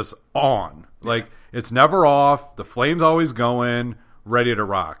is just on. Like, it's never off. The flame's always going, ready to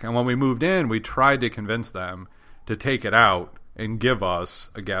rock. And when we moved in, we tried to convince them to take it out and give us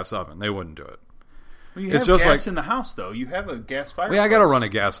a gas oven. They wouldn't do it. Well, you have just gas like, in the house, though. You have a gas fireplace. Well, I got to run a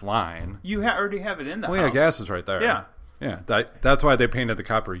gas line. You already have it in the house. Well, yeah, gas is right there. Yeah. Yeah, that's why they painted the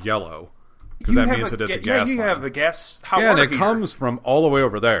copper yellow. Because You that have means that it's a gas Yeah, you line. have a gas hot Yeah, and water it heater. comes from all the way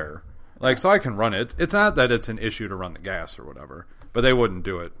over there. Like, so I can run it. It's not that it's an issue to run the gas or whatever, but they wouldn't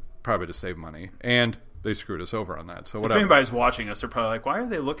do it, probably to save money. And they screwed us over on that. So If whatever. anybody's watching us, they're probably like, "Why are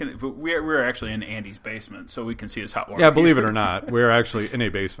they looking at?" But we're actually in Andy's basement, so we can see his hot water. Yeah, believe it heater. or not, we're actually in a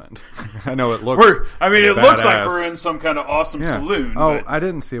basement. I know it looks. It looks like badass. we're in some kind of awesome Yeah. saloon. Oh, but I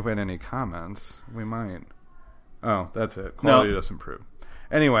didn't see if we had any comments. We might. Oh, that's it. Quality doesn't improve.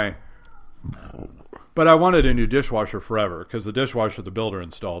 Anyway, but I wanted a new dishwasher forever because the dishwasher the builder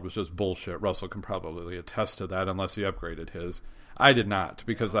installed was just bullshit. Russell can probably attest to that unless he upgraded his. I did not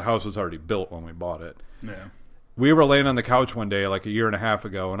because the house was already built when we bought it. yeah. we were laying on the couch one day like a year and a half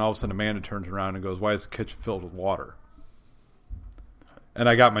ago, and all of a sudden Amanda turns around and goes, "Why is the kitchen filled with water?" And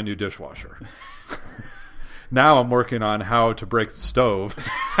I got my new dishwasher. Now I'm working on how to break the stove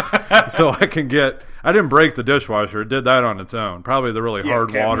so I can get... I didn't break the dishwasher. It did that on its own. Probably the really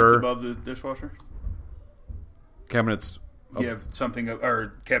hard water. Above the dishwasher? Cabinets... You have something...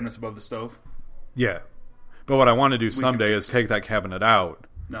 Or cabinets above the stove? Yeah. But what I want to do someday is take that cabinet out.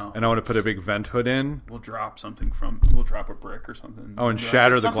 No. And I want to put a big vent hood in. We'll drop something from... We'll drop a brick or something. Oh, and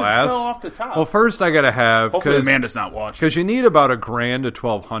shatter the glass? Fell off the top. Well, first I got to have... Hopefully Amanda's not watching. Because you need about $1,000 to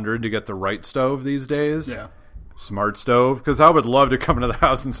 $1,200 to get the right stove these days. Yeah. Smart stove. Because I would love to come into the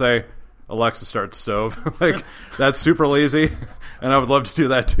house and say, "Alexa, start the stove." Like, that's super lazy. And I would love to do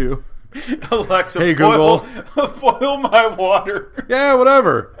that too. Alexa, hey, Google. boil my water. Yeah,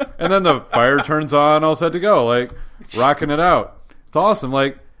 whatever. And then the fire turns on, all set to go. Like, rocking it out. It's awesome.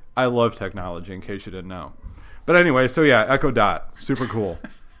 Like, I love technology, in case you didn't know. But anyway, so yeah, Echo Dot. Super cool.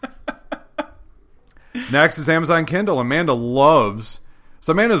 Next is Amazon Kindle. Amanda loves...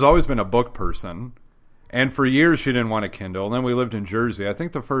 So Amanda's always been a book person. And for years, she didn't want a Kindle. And then we lived in Jersey. I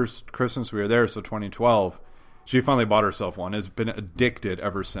think the first Christmas we were there, so 2012, she finally bought herself one. Has been addicted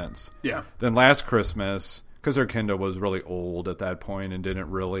ever since. Yeah. Then last Christmas, because her Kindle was really old at that point and didn't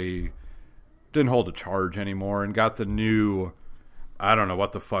hold a charge anymore, and got the new... I don't know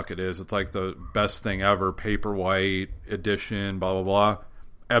what the fuck it is. It's like the best thing ever, Paperwhite edition, blah, blah, blah.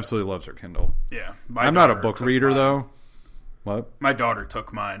 Absolutely loves her Kindle. Yeah. I'm not a book reader, though. What? My daughter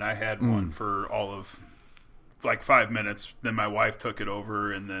took mine. I had one for all of, like, 5 minutes. Then my wife took it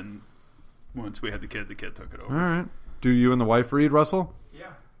over, and then once we had the kid took it over. All right. Do you and the wife read, Russell? Yeah.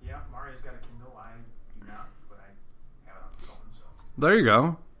 Maria's got a Kindle. I do not, but I have it on the phone, so. There you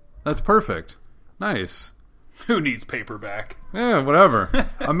go. That's perfect. Nice. Who needs paperback? Yeah, whatever.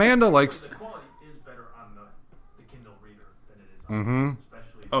 Amanda likes... The quality is better on the Kindle Reader than it is on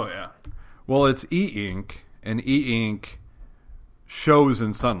especially. Oh, yeah. Well, it's e-ink, and e-ink shows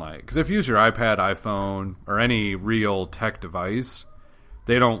in sunlight. Because if you use your iPad, iPhone, or any real tech device,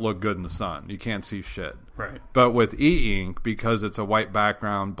 they don't look good in the sun. You can't see shit. Right. But with e-ink, because it's a white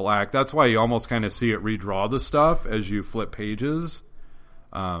background, black, that's why you almost kind of see it redraw the stuff as you flip pages.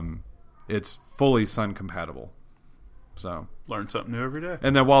 It's fully sun compatible. So learn something new every day.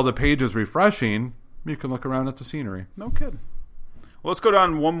 And then while the page is refreshing, you can look around at the scenery. No kidding. Well, let's go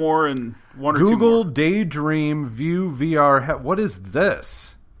down one more and one or two more. Google Daydream View VR. What is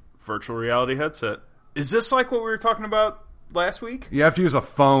this? Virtual reality headset. Is this like what we were talking about last week? You have to use a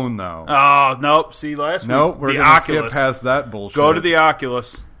phone, though. Oh, nope. See, last week. Nope, we're going to skip past that bullshit. Go to the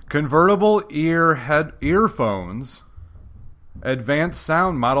Oculus. Convertible earphones. Advanced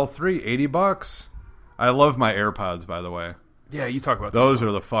Sound Model 3, $80. I love my AirPods, by the way. Yeah, you talk about those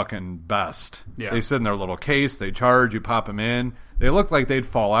are the fucking best. Yeah. They sit in their little case, they charge, you pop them in. They look like they'd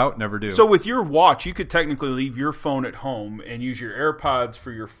fall out, never do. So with your watch, you could technically leave your phone at home and use your AirPods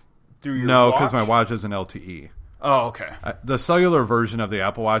through your No, because my watch is an LTE. Oh, okay. The cellular version of the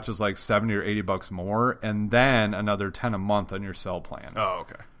Apple Watch is like $70 or $80 more, and then another $10 a month on your cell plan. Oh,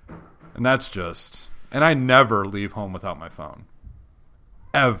 okay. And that's just... And I never leave home without my phone.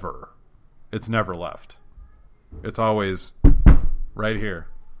 Ever. It's never left. It's always right here.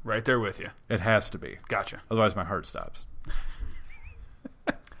 Right there with you. It has to be. Gotcha. Otherwise my heart stops.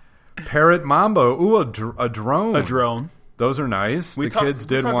 Parrot Mambo. Ooh, a drone. A drone. Those are nice. The kids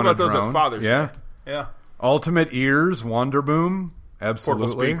did want a drone. Those at Father's Day. Yeah. Ultimate Ears, Wonder Boom. Absolutely.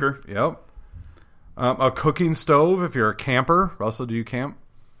 Portable speaker. Yep. A cooking stove if you're a camper. Russell, do you camp?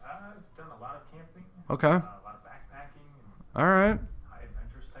 I've done a lot of camping. Okay. A lot of backpacking. All right. High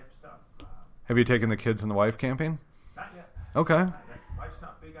adventurous type stuff. Have you taken the kids and the wife camping? Not yet. Okay. Wife's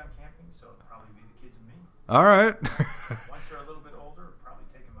not big on camping, so it'll probably be the kids and me. All right. Once they're a little bit older, probably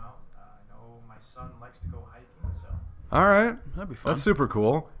take them out. I know my son likes to go hiking, so. All right. That'd be fun. That's super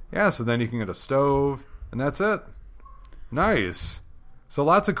cool. Yeah, so then you can get a stove, and that's it. Nice. So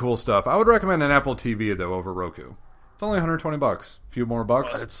lots of cool stuff. I would recommend an Apple TV, though, over Roku. It's only $120. A few more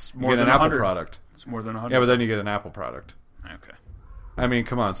bucks. Well, it's more you get than an Apple 100. product. It's more than 100. Yeah, but then you get an Apple product. Okay. I mean,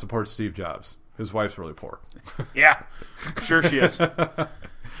 come on, support Steve Jobs. His wife's really poor. Yeah. Sure she is.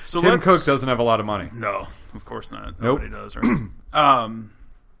 So Tim Cook doesn't have a lot of money. No, of course not. Nope. Nobody does, right?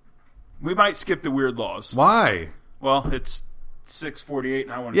 We might skip the weird laws. Why? Well, it's 6:48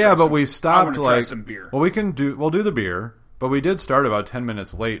 and I want to Yeah, but we stopped try some beer. Well, we'll do the beer, but we did start about 10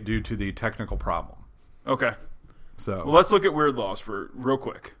 minutes late due to the technical problem. Okay. So, well, let's look at weird laws for real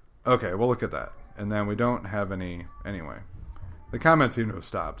quick. Okay, we'll look at that. And then we don't have any anyway. The comments seem to have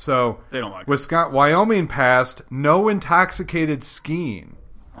stopped. So, they don't like Wyoming passed no intoxicated skiing.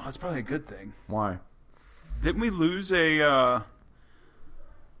 Well, that's probably a good thing. Why? Didn't we lose a?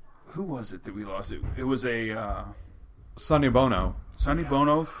 Who was it that we lost? It was a Sonny Bono. Sonny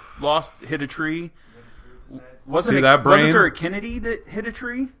Bono hit a tree. See that brain? Wasn't there a Kennedy that hit a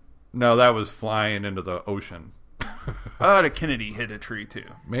tree? No, that was flying into the ocean. I thought a Kennedy hit a tree too.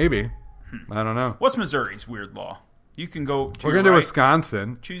 Maybe. I don't know. What's Missouri's weird law? You can go to We're going to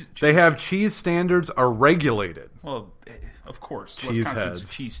Wisconsin. They have cheese standards are regulated. Well, of course. Cheese Wisconsin's heads.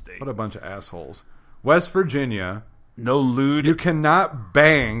 a cheese state. What a bunch of assholes. West Virginia. No lewd. You cannot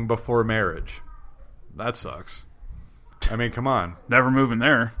bang before marriage. That sucks. I mean, come on. Never moving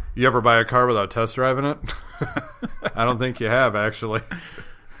there. You ever buy a car without test driving it? I don't think you have, actually.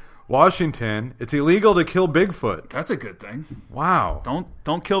 Washington, it's illegal to kill Bigfoot. That's a good thing. Wow.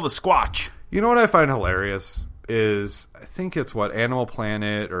 Don't kill the Squatch. You know what I find hilarious is, I think it's what Animal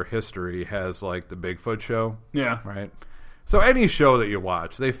Planet or History has, like, the Bigfoot show. Yeah. Right? So any show that you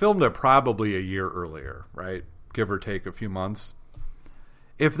watch, they filmed it probably a year earlier, right? Give or take a few months.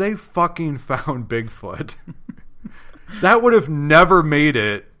 If they fucking found Bigfoot, that would have never made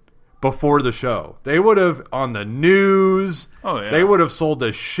it before the show. They would have, on the news, they would have sold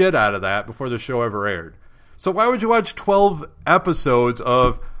the shit out of that before the show ever aired. So why would you watch 12 episodes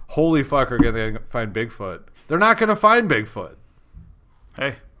of, holy fuck, are going to find Bigfoot? They're not going to find Bigfoot.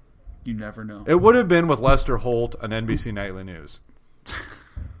 Hey, you never know. It would have been with Lester Holt on NBC Nightly News.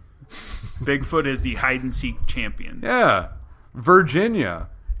 Bigfoot is the hide-and-seek champion. Yeah. Virginia.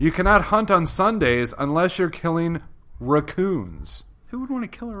 You cannot hunt on Sundays unless you're killing raccoons. Who would want to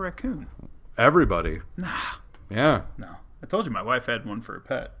kill a raccoon? Everybody. Nah. Yeah. No. I told you my wife had one for a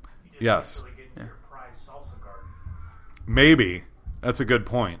pet. Yes. Get into your prize salsa garden. Maybe. That's a good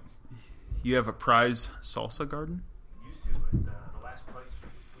point. You have a prize salsa garden? Used to, at the last place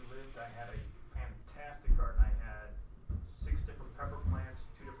we lived, I had a fantastic garden. I had 6 different pepper plants,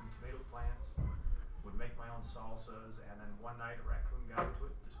 2 different tomato plants, would make my own salsas, and then one night a raccoon got into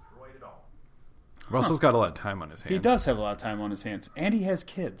it, destroyed it all. Russell's got a lot of time on his hands. He does have a lot of time on his hands, and he has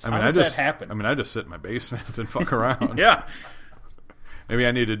kids. I mean, How does that happen? I mean, I just sit in my basement and fuck around. Yeah. Maybe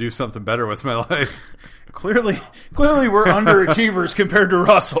I need to do something better with my life. Clearly we're underachievers compared to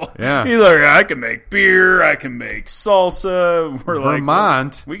Russell. Yeah. He's like, I can make beer, I can make salsa. We're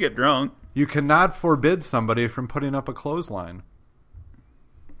Vermont, like, we get drunk. You cannot forbid somebody from putting up a clothesline.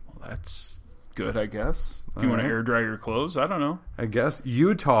 Well, that's good, I guess. If you want to air dry your clothes, I don't know. I guess.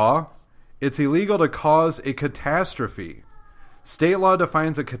 Utah, it's illegal to cause a catastrophe. State law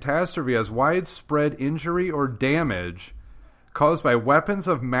defines a catastrophe as widespread injury or damage caused by weapons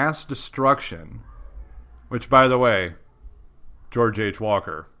of mass destruction, which, by the way, George H.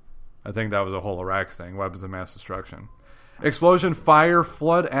 Walker, I think that was a whole Iraq thing, weapons of mass destruction. Explosion, fire,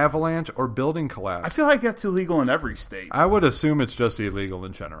 flood, avalanche, or building collapse. I feel like that's illegal in every state. I would assume it's just illegal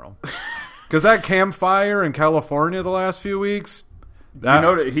in general. Because that campfire in California the last few weeks,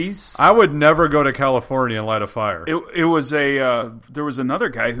 I would never go to California and light a fire. It was there was another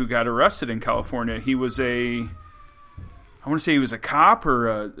guy who got arrested in California. He was I want to say he was a cop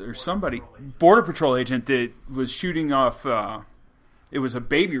or somebody, Border Patrol agent that was shooting off, it was a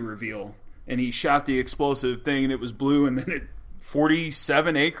baby reveal, and he shot the explosive thing, and it was blue, and then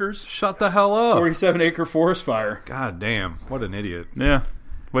 47 acres? Shut the hell up. 47-acre forest fire. God damn, what an idiot. Yeah.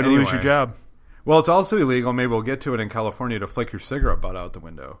 Way to lose your job. Well, it's also illegal, maybe we'll get to it in California, to flick your cigarette butt out the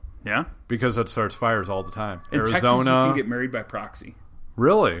window. Yeah? Because it starts fires all the time. In Arizona. Texas, you can get married by proxy.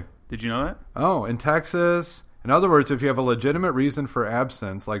 Really? Did you know that? Oh, in Texas... In other words, if you have a legitimate reason for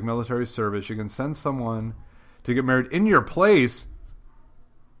absence, like military service, you can send someone to get married in your place.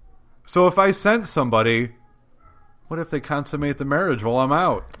 So if I sent somebody, what if they consummate the marriage while I'm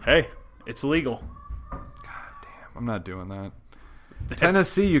out? Hey, it's legal. God damn, I'm not doing that.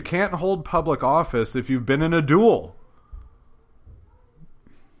 Tennessee, you can't hold public office if you've been in a duel.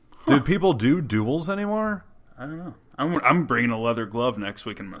 Huh. Do people do duels anymore? I don't know. I'm bringing a leather glove next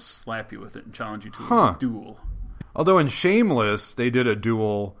week and I'm going to slap you with it and challenge you to a duel. Although in Shameless, they did a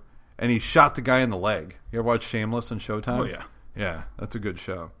duel and he shot the guy in the leg. You ever watch Shameless on Showtime? Oh, yeah. Yeah, that's a good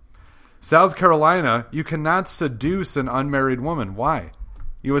show. South Carolina, you cannot seduce an unmarried woman. Why?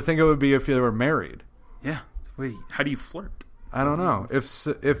 You would think it would be if they were married. Yeah. Wait, how do you flirt? I don't know.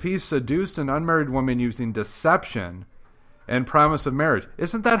 If he seduced an unmarried woman using deception and promise of marriage,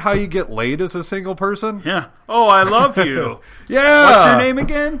 isn't that how you get laid as a single person? Yeah. Oh, I love you. Yeah. What's your name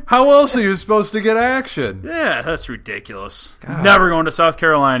again? How else are you supposed to get action? Yeah, that's ridiculous. God. Never going to South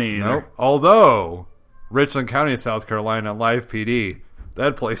Carolina either. Nope. Although, Richland County, South Carolina, Live PD,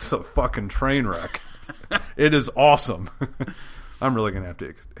 that place is a fucking train wreck. It is awesome. I'm really going to have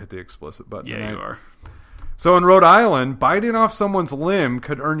to hit the explicit button. Yeah, tonight. you are. So in Rhode Island, biting off someone's limb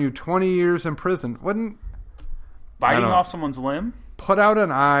could earn you 20 years in prison. Biting don't- off someone's limb? Put out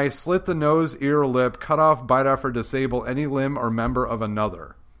an eye, slit the nose, ear, or lip, cut off, bite off, or disable any limb or member of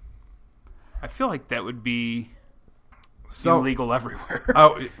another. I feel like that would be So, illegal everywhere.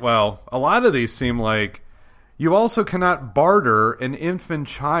 oh, well, a lot of these seem like you also cannot barter an infant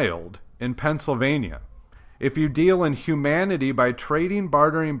child in Pennsylvania. If you deal in humanity by trading,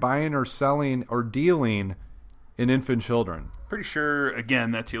 bartering, buying, or selling, or dealing in infant children. Pretty sure,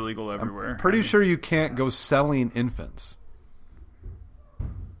 again, that's illegal everywhere. Pretty sure you can't go selling infants.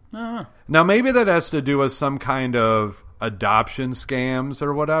 Uh, Now, maybe that has to do with some kind of adoption scams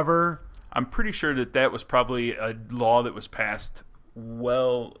or whatever. I'm pretty sure that was probably a law that was passed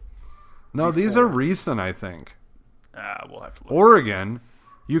well... No, these are recent, I think. we'll have to look. Oregon,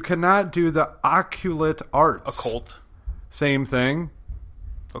 you cannot do the oculate arts. Occult. Same thing.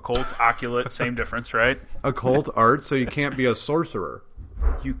 Occult, oculate, same difference, right? Occult arts, so you can't be a sorcerer.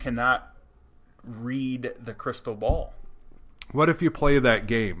 You cannot read the crystal ball. What if you play that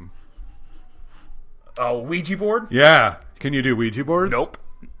game? A Ouija board? Yeah. Can you do Ouija boards? Nope.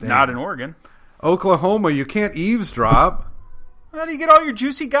 Not in Oregon. Oklahoma, you can't eavesdrop. How do you get all your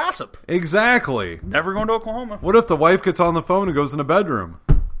juicy gossip? Exactly. Never going to Oklahoma. What if the wife gets on the phone and goes in the bedroom?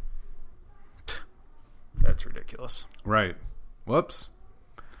 That's ridiculous. Right. Whoops.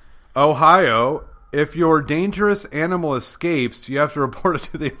 Ohio, if your dangerous animal escapes, you have to report it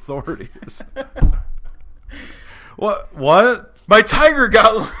to the authorities. What? My tiger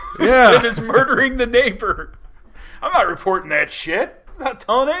got loose Yeah. and is murdering the neighbor. I'm not reporting that shit. I'm not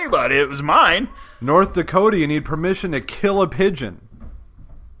telling anybody it was mine. North Dakota, you need permission to kill a pigeon.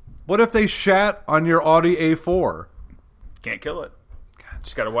 What if they shat on your Audi A4? Can't kill it.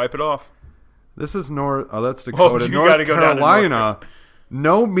 Just got to wipe it off. This is that's Dakota. you North gotta go down to North Carolina,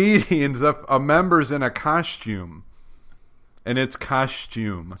 no meetings if a member's in a costume. And it's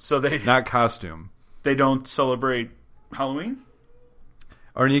costume, So not costume. they don't celebrate Halloween?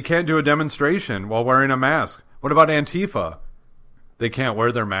 Or you can't do a demonstration while wearing a mask. What about Antifa? They can't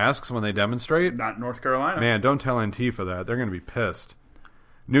wear their masks when they demonstrate? Not in North Carolina. Man, don't tell Antifa that. They're going to be pissed.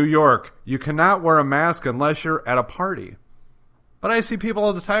 New York, you cannot wear a mask unless you're at a party. But I see people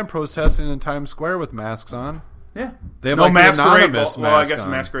all the time protesting in Times Square with masks on. Yeah. They have no like the masquerade Anonymous ball. Well, I mask guess on.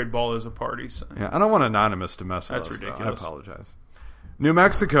 a masquerade ball is a party. So. Yeah, I don't want Anonymous to mess with That's us. though. ridiculous. I apologize. New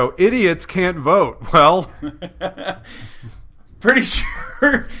Mexico, idiots can't vote. Well, Pretty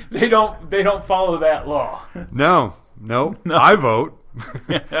sure they don't follow that law. no. I vote.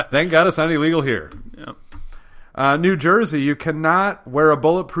 Thank God it's not illegal here. Yep. New Jersey, you cannot wear a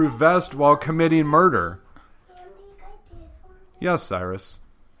bulletproof vest while committing murder. Yes, Cyrus.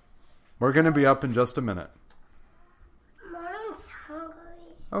 We're going to be up in just a minute. Mommy's hungry.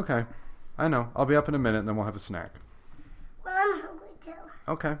 Okay. I know. I'll be up in a minute and then we'll have a snack. Well, I'm hungry too.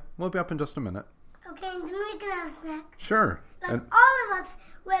 Okay. We'll be up in just a minute. Okay, and then we can have a snack. Sure. Like And all of us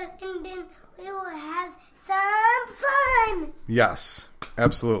will, and then we will have some fun. yes,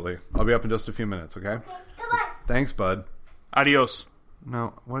 absolutely. I'll be up in just a few minutes, okay? Okay, goodbye. Thanks, bud. Adios.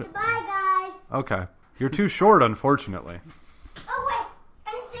 No, what? Goodbye, guys. Okay. You're too short, unfortunately. Oh, wait.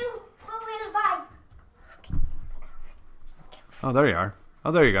 I see for real bye. Oh, there you are.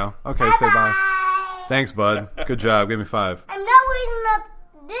 Oh, there you go. Okay, say bye. Thanks, bud. Good job. Give me 5. I'm not raising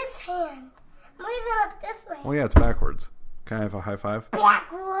up this hand. I'm raising up this way. Well, yeah, it's backwards. Can I have a high five?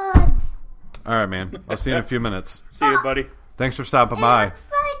 Backwards. All right, man. I'll see you in a few minutes. See you, buddy. Thanks for stopping It by. looks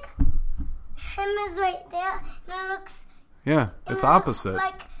like him is right there, and it looks. Yeah, and it's it opposite. looks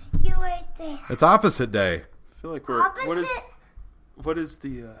like you right there. It's opposite day. I feel like we're Opposite. what is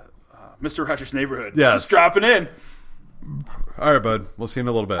the Mr. Rogers Neighborhood? Yes. Just dropping in. All right, bud. We'll see you in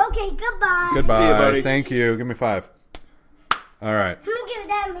a little bit. Okay, goodbye. Goodbye. See you, buddy. Thank you. Give me 5. All right. I'm gonna give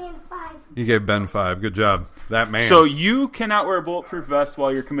that man 5. You gave Ben 5. Good job. That man. So you cannot wear a bulletproof vest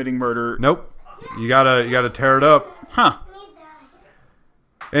while you're committing murder. Nope. You gotta tear it up. Huh. Need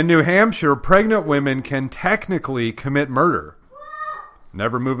that. In New Hampshire, pregnant women can technically commit murder.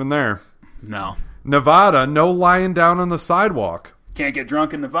 Never moving there. No. Nevada, no lying down on the sidewalk. Can't get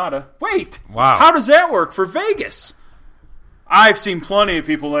drunk in Nevada. Wait. Wow. How does that work for Vegas? I've seen plenty of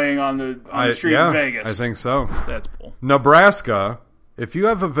people laying on the street in Vegas. I think so. That's bull. Nebraska, if you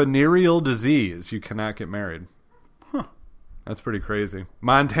have a venereal disease, you cannot get married. Huh. That's pretty crazy.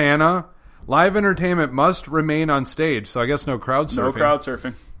 Montana, live entertainment must remain on stage, so I guess no crowd surfing. No crowd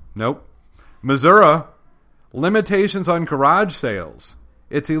surfing. Nope. Missouri, limitations on garage sales.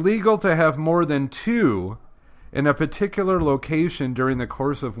 It's illegal to have more than 2 in a particular location during the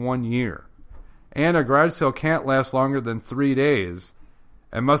course of 1 year. And a garage sale can't last longer than 3 days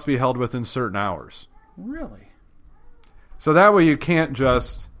and must be held within certain hours. Really? So that way you can't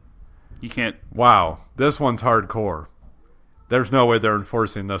just You can't. Wow, this one's hardcore. There's no way they're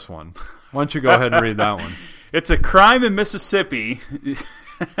enforcing this one. Why don't you go ahead and read that one? It's a crime in Mississippi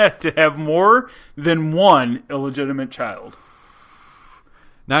to have more than one illegitimate child.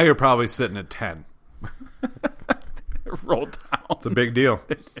 Now you're probably sitting at 10. Roll down. It's a big deal.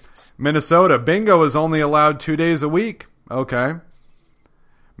 Minnesota, bingo is only allowed 2 days a week. Okay.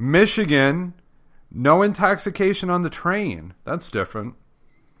 Michigan, no intoxication on the train. That's different.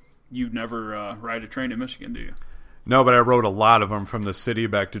 You never ride a train in Michigan, do you? No, but I rode a lot of them from the city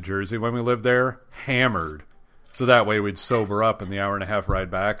back to Jersey when we lived there. Hammered. So that way we'd sober up in the hour and a half ride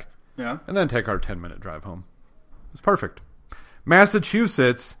back. Yeah. And then take our 10-minute drive home. It's perfect.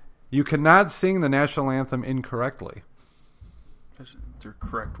 Massachusetts, you cannot sing the national anthem incorrectly. There's a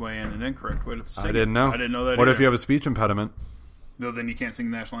correct way and an incorrect way to sing. I didn't know. I didn't know that What either. if you have a speech impediment? No, then you can't sing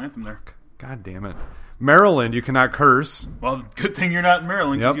the national anthem there. God damn it. Maryland, you cannot curse. Well, good thing you're not in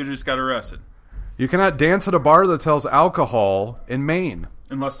Maryland because Yep. you just got arrested. You cannot dance at a bar that sells alcohol in Maine.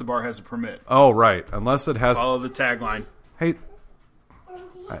 Unless the bar has a permit. Oh, right. Unless it has... Follow the tagline. Hey,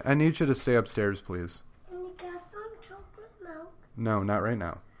 I need you to stay upstairs, please. Can you get some chocolate milk? No, not right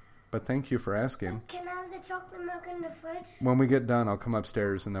now. But thank you for asking. Can I have the chocolate milk in the fridge? When we get done, I'll come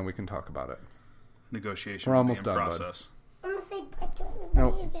upstairs and then we can talk about it. Negotiation. We're will be almost in done, bud. process. I'm going to say bye to No.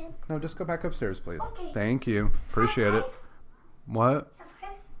 everybody again. No, just go back upstairs, please. Okay. Thank you. Appreciate it. What? High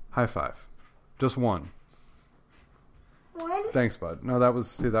five. High five. Just one. One. Thanks, bud. No,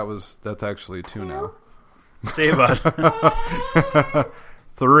 that's actually two now. See you, bud.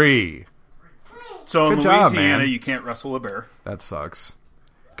 3. So in Good job, Louisiana, man. you can't wrestle a bear. That sucks.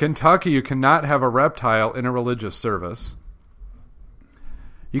 Kentucky, you cannot have a reptile in a religious service.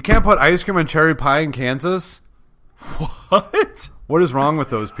 You can't put ice cream and cherry pie in Kansas? What? What is wrong with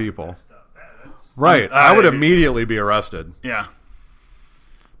those people? Right. I would immediately be arrested. Yeah.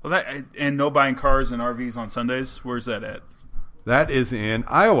 Well, that and no buying cars and RVs on Sundays. Where's that at? That is in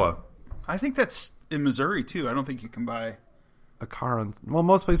Iowa. I think that's in Missouri too. I don't think you can buy. A car on... Well,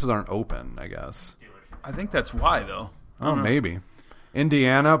 most places aren't open, I guess. I think that's why though. I Oh, don't know. maybe.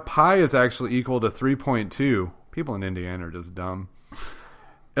 Indiana, pi is actually equal to 3.2. People in Indiana are just dumb.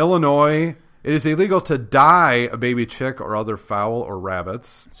 Illinois, it is illegal to dye a baby chick or other fowl or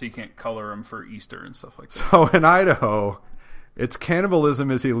rabbits. So you can't color them for Easter and stuff like that. So in Idaho, it's cannibalism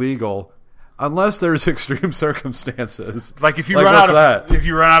is illegal unless there's extreme circumstances. Like if you Like, run what's out of that? if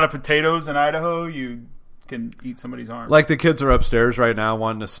you run out of potatoes in Idaho, you can eat somebody's arm. Like the kids are upstairs right now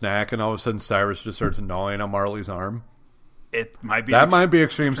wanting a snack, and all of a sudden Cyrus just starts gnawing on Marley's arm. it might be That might be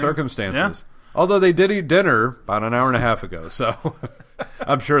extreme circumstances. Although they did eat dinner about an hour and a half ago, so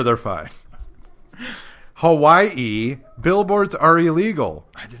I'm sure they're fine. Hawaii, billboards are illegal.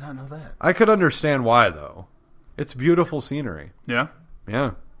 I did not know that. I could understand why, though. It's beautiful scenery. Yeah.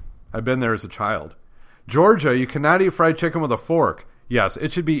 Yeah. I've been there as a child. Georgia, you cannot eat fried chicken with a fork. Yes,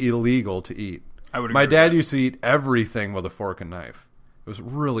 it should be illegal to eat. I would. My agree dad with that. used to eat everything with a fork and knife. It was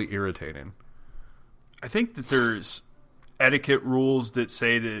really irritating. I think that there's etiquette rules that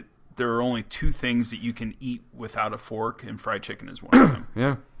say that there are only 2 things that you can eat without a fork, and fried chicken is one of them.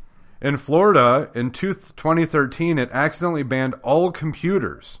 Yeah. In Florida, in 2013, it accidentally banned all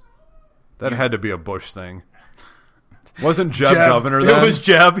computers. That had to be a Bush thing. Wasn't Jeb governor then? It was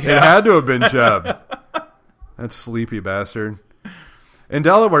Jeb, yeah. It had to have been Jeb. That sleepy bastard. In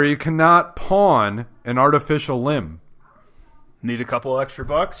Delaware, you cannot pawn an artificial limb. Need a couple extra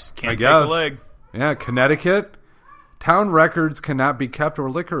bucks? Can't I take guess. a leg. Yeah, Connecticut, town records cannot be kept where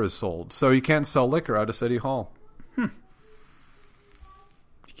liquor is sold. So you can't sell liquor out of City Hall.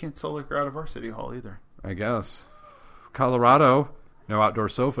 You can't sell liquor out of our city hall either. I guess. Colorado, no outdoor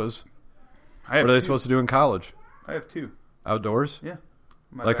sofas. I have What are they 2. supposed to do in college? I have 2. Outdoors? Yeah.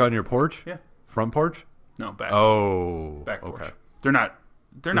 My Like back- on your porch? Yeah. Front porch? No, back. Oh. Back porch. Okay. They're not.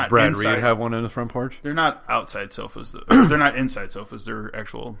 They're Does not. Brad inside. Reed have one in the front porch? They're not outside sofas. They're not inside sofas. They're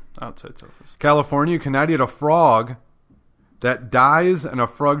actual outside sofas. California, you cannot eat a frog that dies in a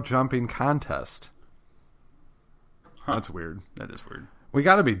frog jumping contest. Huh. That's weird. That is weird. We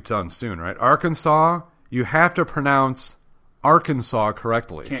got to be done soon, right? Arkansas, you have to pronounce Arkansas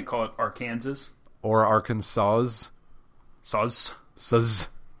correctly. Can't call it Arkansas. Or Arkansas. Saws. Says.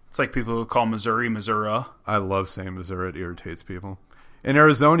 It's like people who call Missouri, Missouri. I love saying Missouri. It irritates people. In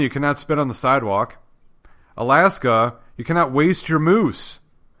Arizona, you cannot spit on the sidewalk. Alaska, you cannot waste your moose.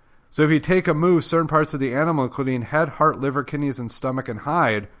 So if you take a moose, certain parts of the animal, including head, heart, liver, kidneys, and stomach and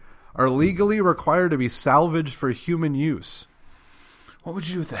hide, are legally required to be salvaged for human use. What would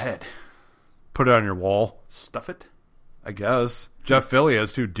you do with the head? Put it on your wall, Stuff it? I guess. Jeff Philly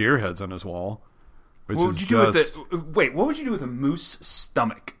has 2 deer heads on his wall. Which What is would you do just, with it? Wait, what would you do with a moose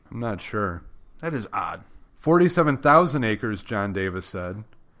stomach? I'm not sure. That is odd. 47,000 acres, John Davis said.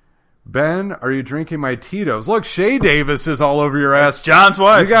 Ben, are you drinking my Tito's? Look, Shay Davis is all over your ass. John's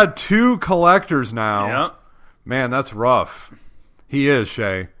wife. You got 2 collectors now. Yep. Man, that's rough. He is,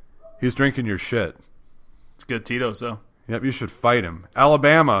 Shay. He's drinking your shit. It's good Tito's, though. Yep, you should fight him.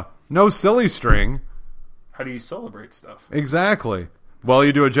 Alabama, no silly string. How do you celebrate stuff? Exactly. Well,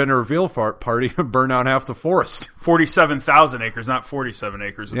 you do a gender reveal party and burn down half the forest. 47,000 acres, not 47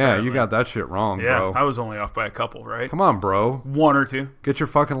 acres. Yeah, Apparently. you got that shit wrong, Yeah, bro. I was only off by a couple, right? Come on, bro. 1 or 2. Get your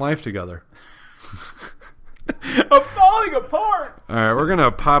fucking life together. I'm falling apart. All right, we're going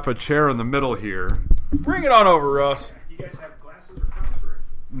to pop a chair in the middle here. Bring it on over, Russ. You guys have glasses or cups for it?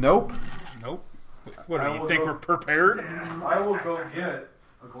 Nope. Nope. What I do you will think? go- We're prepared? I will go get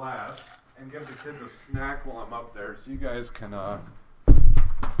a glass and give the kids a snack while I'm up there so you guys can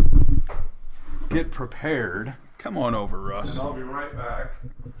get prepared. Come on over, Russ. And I'll be right back.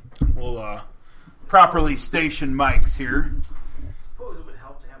 We'll properly station mics here. Suppose it would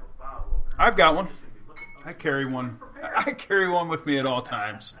help to have a bottle opener. I've got one. Just gonna be looking- I carry one. I carry one with me at all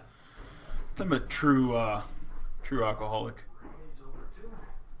times. I'm a true alcoholic. Bring these over too.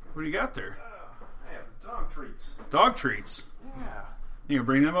 What do you got there? I have dog treats. Dog treats. Yeah. You gonna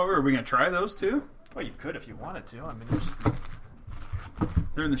bring them over? Are we gonna try those too? Well, you could if you wanted to. I mean, there's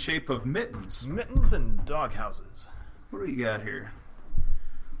They're in the shape of mittens. mittens and dog houses. What do you got here?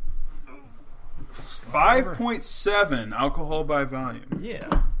 5.7 alcohol by volume. Yeah.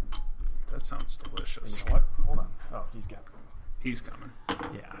 That sounds delicious. You know what? Hold on. Oh, he's got. He's coming.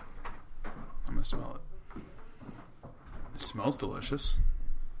 Yeah. I'm gonna smell it. It smells delicious.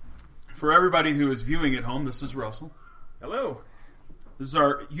 For everybody who is viewing at home, this is Russell. Hello.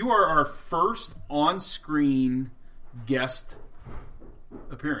 You are our first on-screen guest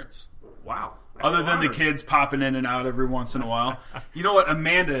appearance. Wow. Other than the kids popping in and out every once in a while. You know what?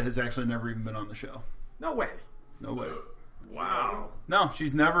 Amanda has actually never even been on the show. No way. No way. Wow. No,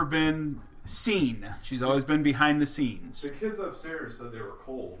 she's never been seen. She's always been behind the scenes. The kids upstairs said they were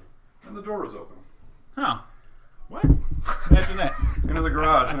cold, and the door was open. Huh. What? Imagine that. Into the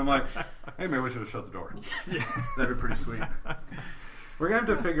garage, and I'm like, hey, maybe we should have shut the door. Yeah. That'd be pretty sweet. We're going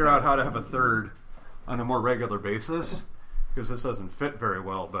to have to figure out how to have a third on a more regular basis, because this doesn't fit very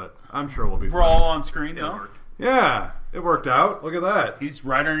well, but I'm sure we'll be fine. We're all on screen, though. Yeah, it worked out. Look at that. He's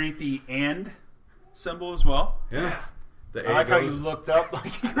right underneath the "and" symbol as well. Yeah. The I A like how you goes, looked up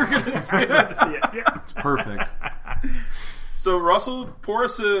like you were going to say it. Yeah. it's perfect. So, Russell, pour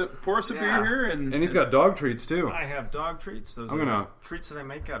us a beer here. And he's got dog treats, too. I have dog treats. Those I'm are gonna- treats that I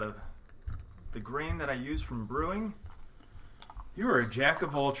make out of the grain that I use from brewing. You are a jack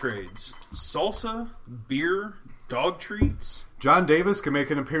of all trades. Salsa, beer, dog treats. John Davis can make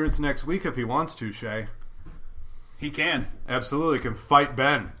an appearance next week if he wants to, Shay. He can. Absolutely, can fight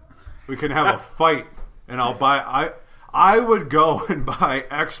Ben. We can have a fight, and I'll buy... I would go and buy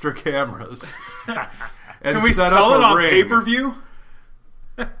extra cameras. And Can we set sell up it a on ring. pay-per-view?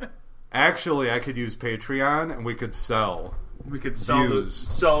 Actually, I could use Patreon, and we could sell. We could sell Views.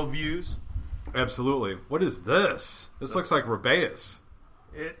 sell views. Absolutely. What is this? This looks like Rubeus.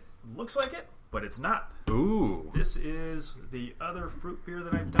 It looks like it, but it's not. Ooh. This is the other fruit beer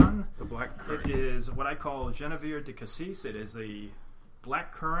that I've done. The black currant. It is what I call Genevieve de Cassis. It is a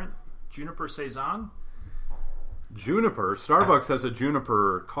black currant juniper saison. Juniper. Starbucks has a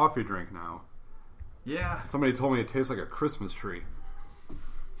juniper coffee drink now. Yeah. Somebody told me it tastes like a Christmas tree.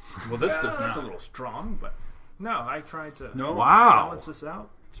 Well, this does That's a not. little strong, but no, I tried to No. Wow. balance this out.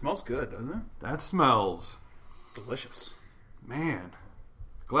 Smells good, doesn't it? That smells... Delicious. Man.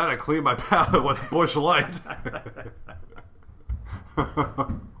 Glad I cleaned my palate with Busch Light.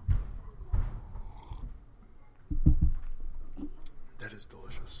 That is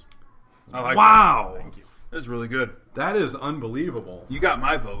delicious. I like Wow. Thank you. that. That's really good. That is unbelievable. You got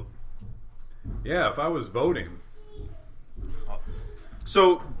my vote. Yeah, if I was voting...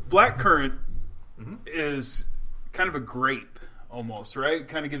 So, black currant is kind of a grape, almost, right?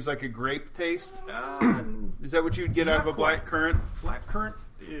 Kind of gives like a grape taste. Is that what you'd get out of a Not black quite. currant? Black currant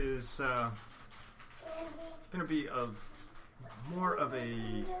is going to be more of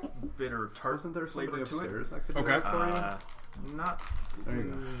a bitter tart flavor to it. Okay. Not There you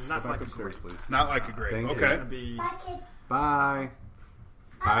go. not Go like back a upstairs, grape. please. Not like a grape. Thank you. It's Okay. going to be Bye, kids. Bye.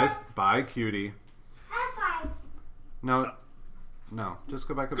 Bye, bye, cutie. High fives. No, just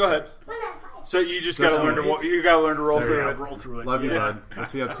go back Go upstairs. ahead. One high five. So you just This got to learn to one. you got to learn to roll There through you it. roll through it. Love you, yeah. bud. I'll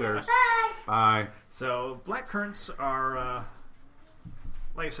see you upstairs. Bye. Bye. So black currants are,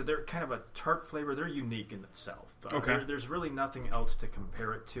 like I said, they're kind of a tart flavor. They're unique in itself. Okay. There's really nothing else to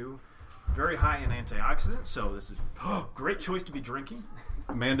compare it to. very high in antioxidants, so this is a great choice to be drinking.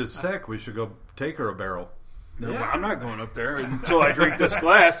 Amanda's sick. We should go take her a barrel. No, Yeah. I'm not going up there until I drink this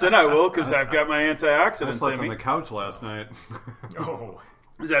glass. Then I will, because I've got my I antioxidants slept in on me. the couch last night. Oh,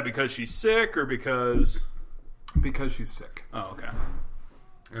 Is that because she's sick or because... Because she's sick. Oh, okay.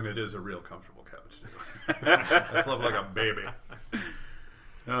 And it is a real comfortable couch. I slept like a baby.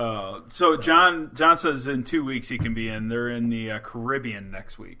 So John says in 2 weeks he can be in. They're in the Caribbean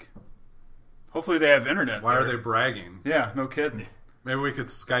next week. Hopefully they have internet. Why there. are they bragging? Yeah, no kidding. Maybe we could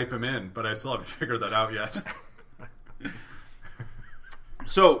Skype him in, but I still haven't figured that out yet.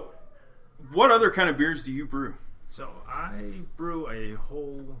 So, what other kind of beers do you brew? so I brew a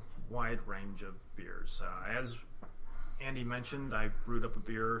whole wide range of beers. As Andy mentioned, I brewed up a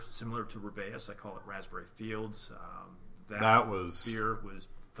beer similar to Rubeus. I call it Raspberry Fields. That was- beer was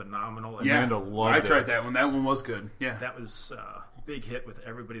phenomenal. And Amanda loved I it. tried that one. That one was good. Yeah. that was a big hit with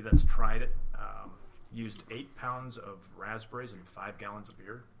everybody that's tried it. Used 8 pounds of raspberries and 5 gallons of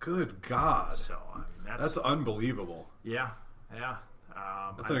beer. Good God. So I mean, That's unbelievable. yeah.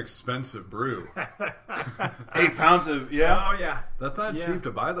 That's an expensive brew. 8 pounds of, yeah. Oh yeah, That's not Yeah. cheap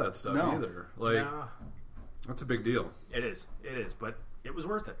to buy that stuff No. either. Like, no, that's a big deal. it is, but it was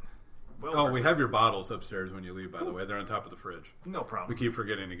worth it. Well, Oh, worth we it. have your bottles upstairs when you leave, by the way. They're on top of the fridge. No problem. We keep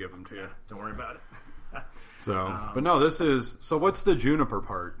forgetting to give them to you. Don't worry about it. So, but no, this is, so what's the juniper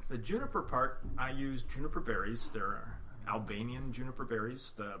part? The juniper part, I used juniper berries. They're Albanian juniper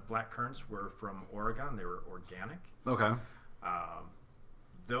berries. The black currants were from Oregon. They were organic. Okay.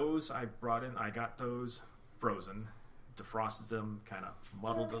 Those I brought in. I got those frozen, defrosted them, kind of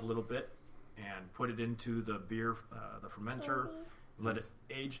muddled it a little bit, and put it into the beer, the fermenter. Let it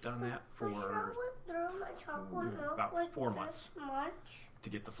aged on that for about 4 months to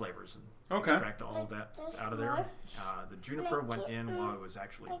get the flavors and Okay. extract all that out of there. The juniper went in while I was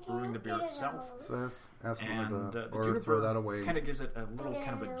actually brewing the beer itself. So ask And one the or juniper throw that away. kind of gives it a little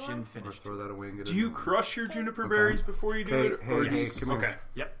kind of a gin Or finish. throw that away and get Do it you in. crush your juniper berries before you do Hey, it? hey, or hey, just- come here. okay.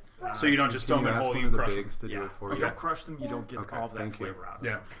 Yep. So you don't just throw Can them you in ask whole, one you of the crush them. bigs to do Yeah. it for You you? don't crush them, you don't get Okay, all of that thank you. flavor out.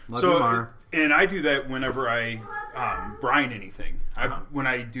 Yeah. Love so, you, Mar. and I do that whenever I brine anything. Uh-huh. When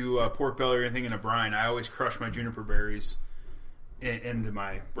I do pork belly or anything in a brine, I always crush my juniper berries into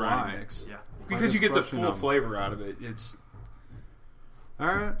my brine Why? mix. Yeah. Because just you get the crushing full them? flavor out of it. It's All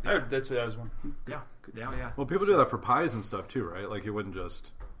right. that's what I was wondering. Yeah. Well, people do that for pies and stuff too, right? Like you wouldn't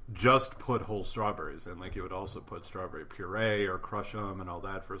just put whole strawberries in. Like you would also put strawberry puree or crush them and all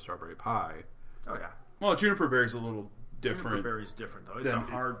that for a strawberry pie. Oh yeah. Well, juniper berry's a little Juniper different. berry is different though. It's than- a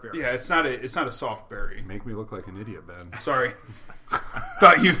hard berry. Yeah, it's not a soft berry. Make me look like an idiot, Ben. Sorry.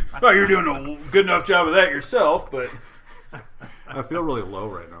 thought you were doing a good enough job of that yourself, but I feel really low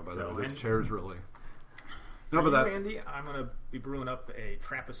right now, by the So, way. This and- chair's really... No, For but you, that... Andy, I'm going to be brewing up a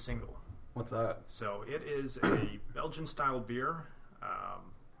Trappist single. What's that? So it is a Belgian-style beer.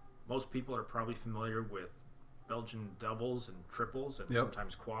 Most people are probably familiar with Belgian doubles and triples and Yep.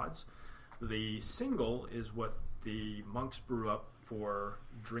 sometimes quads. The single is what the monks brew up for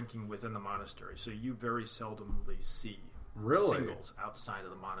drinking within the monastery. So you very seldomly see Really? singles outside of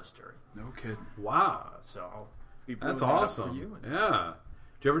the monastery. no kidding. Wow. So I'll be brewing That's that up awesome. for you. And Yeah.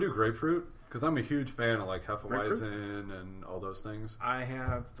 Do you ever do grapefruit? Because I'm a huge fan of like Grapefruit? Hefeweizen and all those things. I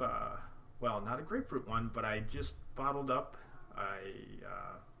have, not a grapefruit one, but I just bottled up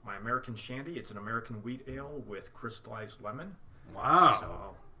my American Shandy. It's an American wheat ale with crystallized lemon. Wow. So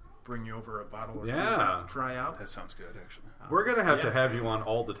I'll bring you over a bottle or two Yeah. of that to try out. That sounds good, actually. We're going to have to Yeah. have you on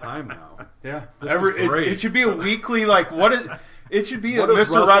all the time now. Yeah, This is great. It should be a weekly what is. It should be What a does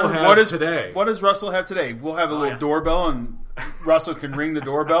Mr. Russell Rodman. have What is today? What does Russell have today? We'll have a little yeah. doorbell, and Russell can ring the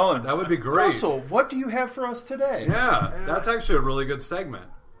doorbell. And That would be great. Russell, what do you have for us today? Yeah, that's actually a really good segment.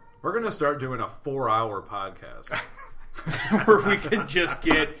 We're going to start doing a 4-hour podcast. Where we can just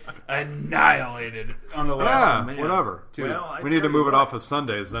get annihilated on the Yeah, last. man. whatever. Well, I We need to tell move you it what. off of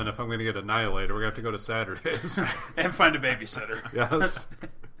Sundays then if I'm going to get annihilated. We're going to have to go to Saturdays. And find a babysitter. Yes.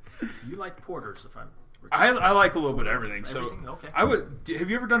 You like porters, if I'm. I like a little bit of everything. So Everything? Okay. I would. Have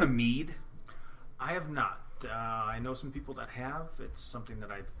you ever done a mead? I have not. I know some people that have. It's something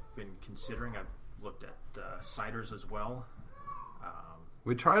that I've been considering. I've looked at ciders as well.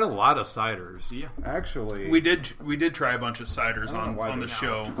 We tried a lot of ciders. Do you? Actually, We did try a bunch of ciders I don't know why on the there's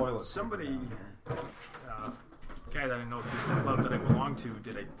show. toilet Somebody, guy that I know through the club that I belong to,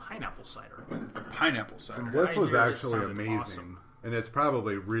 did a pineapple cider. Pineapple cider. This I was hear it actually sounded amazing. awesome. And it's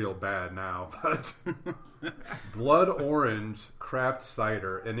probably real bad now, but blood orange craft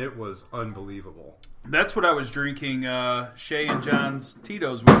cider, and it was unbelievable. That's what I was drinking Shay and John's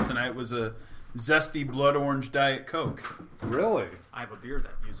Tito's with tonight. Was a zesty blood orange Diet Coke. Really? I have a beer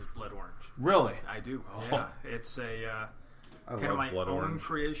that uses blood orange. Really? I do. Oh. Yeah, it's a I kind of love my blood own orange.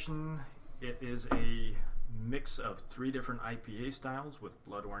 creation. It is a mix of 3 different IPA styles with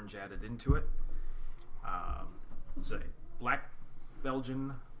blood orange added into it. It's a black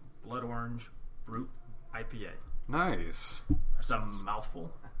Belgian blood orange brute IPA. Nice. It's a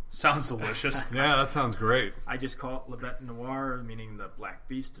mouthful. Sounds delicious. Yeah, that sounds great. I just call it Le Bête Noir, meaning the black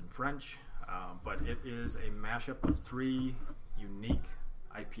beast in French. But it is a mashup of 3 unique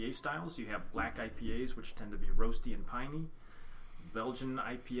IPA styles. You have black IPAs, which tend to be roasty and piney. Belgian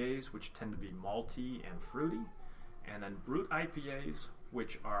IPAs, which tend to be malty and fruity. And then brute IPAs,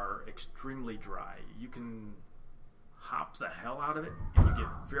 which are extremely dry. You can hop the hell out of it, and you get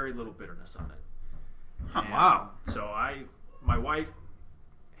very little bitterness on it. And Wow. So my wife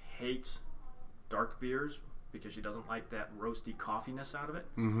hates dark beers because she doesn't like that roasty coffeeness out of it.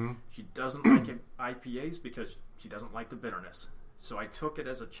 Mm-hmm. She doesn't like IPAs because she doesn't like the bitterness. So I took it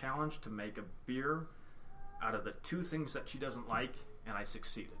as a challenge to make a beer out of the 2 things that she doesn't like, and I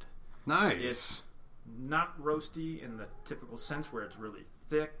succeeded. Nice. It's not roasty in the typical sense where it's really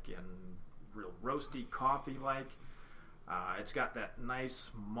thick and real roasty coffee-like. It's got that nice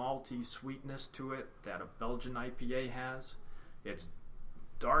malty sweetness to it that a Belgian IPA has. It's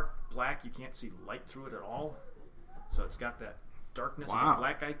dark black. You can't see light through it at all. So it's got that darkness of Wow. a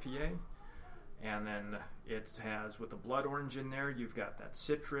black IPA. And then it has, with the blood orange in there, you've got that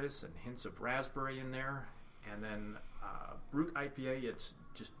citrus and hints of raspberry in there. And then brute IPA, it's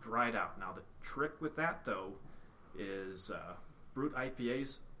just dried out. Now the trick with that, though, is brute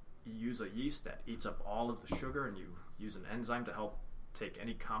IPAs, you use a yeast that eats up all of the sugar, and you use an enzyme to help take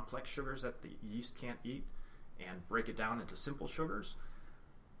any complex sugars that the yeast can't eat and break it down into simple sugars.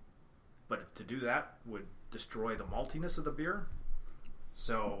 But to do that would destroy the maltiness of the beer.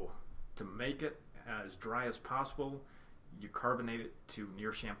 So to make it as dry as possible, you carbonate it to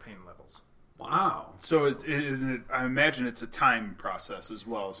near champagne levels. Wow. So I imagine it's a time process as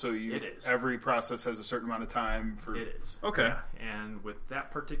well. So It is. Every process has a certain amount of time for. It is. Okay. Yeah. And with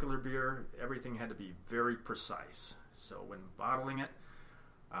that particular beer, everything had to be very precise. So when bottling it,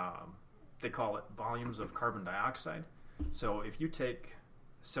 they call it volumes of carbon dioxide. So if you take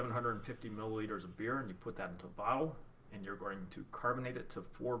 750 milliliters of beer and you put that into a bottle and you're going to carbonate it to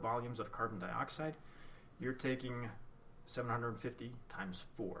 4 volumes of carbon dioxide, you're taking 750 times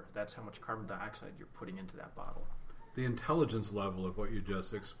 4. That's how much carbon dioxide you're putting into that bottle. The intelligence level of what you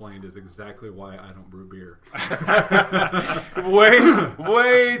just explained is exactly why I don't brew beer.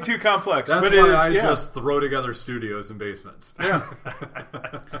 way too complex. That's but why it is, I yeah. just throw together studios and basements. Yeah.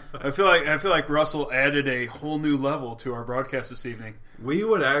 I feel like Russell added a whole new level to our broadcast this evening. We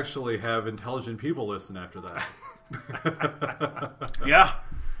would actually have intelligent people listen after that. Yeah.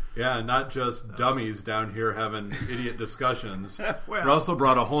 Yeah, not just dummies down here having idiot discussions. Well- Russell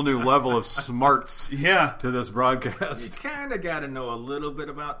brought a whole new level of smarts Yeah. to this You broadcast. kind of got to know a little bit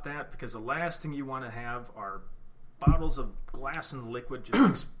about that, because the last thing you want to have are bottles of glass and liquid just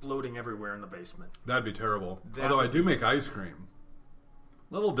exploding everywhere in the basement. That'd be terrible. That Although I would do make ice cream.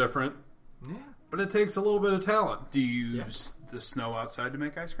 A little different, Yeah. but it takes a little bit of talent. Do you use the snow outside to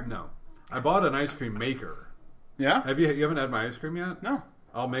make ice cream? No. I bought an ice cream maker. Yeah? You haven't had my ice cream yet? No.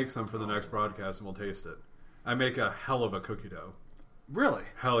 I'll make some for the next broadcast and we'll taste it. I make a hell of a cookie dough. Really?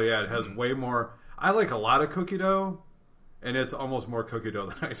 Hell yeah, it has way more. I like a lot of cookie dough, and it's almost more cookie dough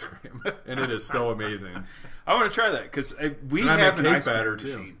than ice cream. And it is so amazing. I want to try that because we And I have make an cake ice cream batter,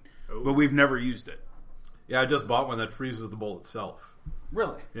 too. machine, but we've never used it. Yeah, I just bought one that freezes the bowl itself.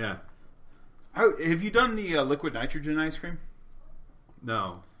 Really? Yeah. Have you done the liquid nitrogen ice cream?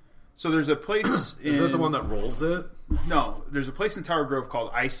 No. So there's a place Is that the one that rolls it? No, there's a place in Tower Grove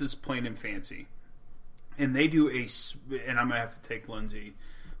called Ice's Plain and Fancy, and they do and I'm gonna have to take Lindsay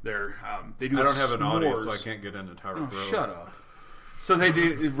there. They do. I don't have an audio, s'mores. so I can't get into Tower Oh, Grove. shut up. So they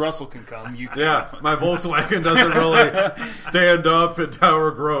do. Russell can come. You can. Yeah, my Volkswagen doesn't really stand up at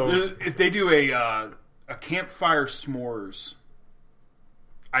Tower Grove. They do a campfire s'mores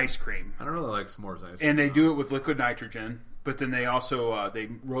ice cream, I don't really like s'mores ice cream. and they do it with liquid nitrogen. But then they also they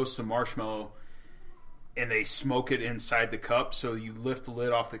roast some marshmallow, and they smoke it inside the cup. So you lift the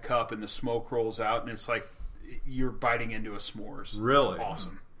lid off the cup, and the smoke rolls out, and it's like you're biting into a s'mores. Really? It's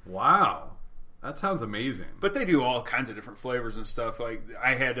awesome. Wow. That sounds amazing. But they do all kinds of different flavors and stuff. Like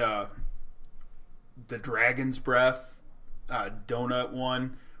I had the Dragon's Breath donut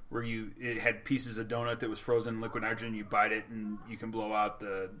one, where it had pieces of donut that was frozen in liquid nitrogen. You bite it, and you can blow out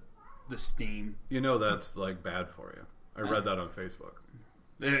the steam. You know that's like bad for you. I read that on Facebook.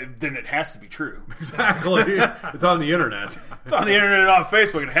 then it has to be true. Exactly. It's on the internet. It's on the internet and on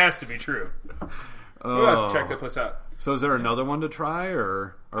Facebook. It has to be true. We'll have to check that place out. So is there another one to try,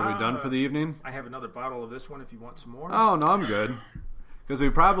 or are we done for the evening? I have another bottle of this one if you want some more. Oh, no, I'm good. Because we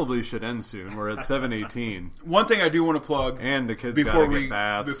probably should end soon. We're at 7:18. One thing I do want to plug, And the kids before gotta we get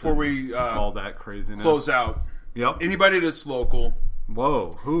baths before we all that craziness. close out, Yep. anybody that's local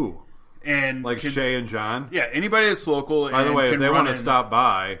Whoa, who? and Like Shay and John? yeah, anybody that's local. By the and way, can if they run want to in- stop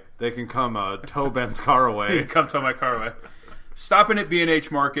by, they can come tow Ben's car away. come tow my car away. Stopping at B&H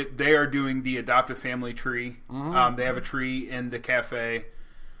Market, they are doing the Adopt a Family tree. They have a tree in the cafe.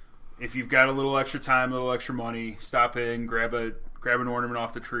 If you've got a little extra time, a little extra money, stop in, grab an ornament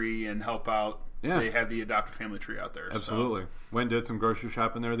off the tree, and help out. Yeah. They have the Adopt a Family tree out there. Absolutely. Went and did some grocery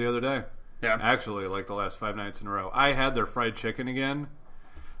shopping there the other day. Yeah. Actually, like the last 5 nights in a row. I had their fried chicken again.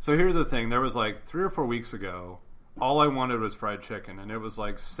 So here's the thing. There was like 3 or 4 weeks ago, all I wanted was fried chicken. And it was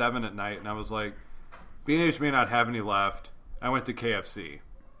like 7 at night. And I was like, B&H may not have any left. I went to KFC.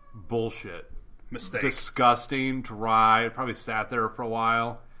 Bullshit. Mistake. Disgusting, dry. Probably sat there for a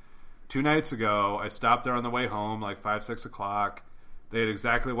while. 2 nights ago, I stopped there on the way home, like 5, 6 o'clock. They had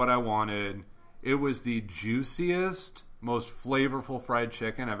exactly what I wanted. It was the juiciest, most flavorful fried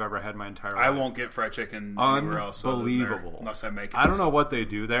chicken I've ever had in my entire life. I won't get fried chicken anywhere else. other than there, Unbelievable. unless I make it. I don't know what they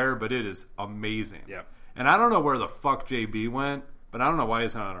do there, but it is amazing. Yep. And I don't know where the fuck JB went, but I don't know why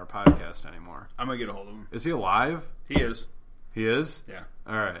he's not on our podcast anymore. I'm going to get a hold of him. Is he alive? He is. He is? Yeah.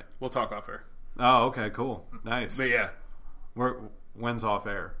 All right. We'll talk off air. Oh, okay, cool. Nice. But yeah. When's off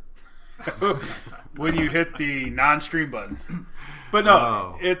air? When you hit the non-stream button. But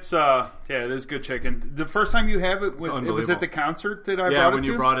no, it's it is good chicken. The first time you have it, it was unbelievable. at the concert that I Yeah, brought it when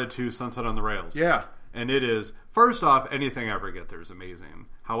to? you brought it to Sunset on the Rails. Yeah. And it is, first off, anything I ever get there is amazing.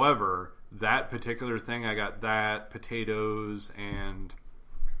 However, that particular thing, I got that, potatoes, and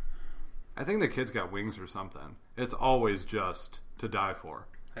I think the kids got wings or something. It's always just to die for.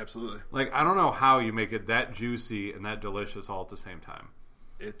 Absolutely. Like, I don't know how you make it that juicy and that delicious all at the same time.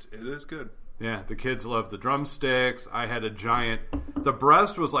 It is good. Yeah, the kids loved the drumsticks. I had a giant... The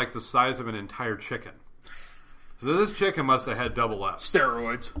breast was like the size of an entire chicken. So this chicken must have had double F's.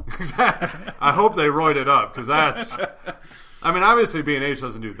 Steroids. I hope they roid it up, because that's... I mean, obviously B&H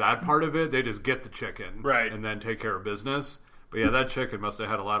doesn't do that part of it. They just get the chicken. Right. And then take care of business. But yeah, that chicken must have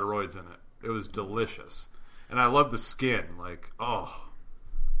had a lot of roids in it. It was delicious. And I love the skin. Like, oh,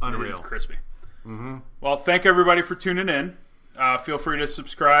 unreal. It's crispy. Mm-hmm. Well, thank everybody for tuning in. Feel free to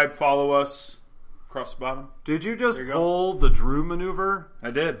subscribe, follow us across the bottom. Did you just There you go. pull the Drew maneuver?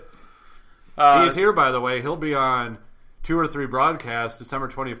 I did. He's here, by the way. He'll be on 2 or 3 broadcasts, December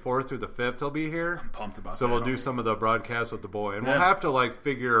 24th through the 5th. He'll be here. I'm pumped about So that. we'll do some of the broadcasts with the boy. And we'll Yeah. have to, like,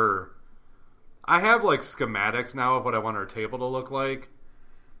 figure... I have, like, schematics now of what I want our table to look like.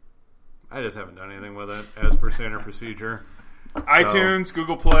 I just haven't done anything with it, as per standard procedure. iTunes,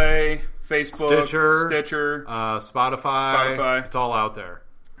 Google Play, Facebook, Stitcher, Spotify. It's all out there.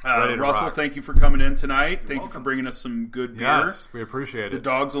 Ready to Russell, rock. thank you for coming in tonight. Thank you for bringing us some good beer. Yes, we appreciate The it.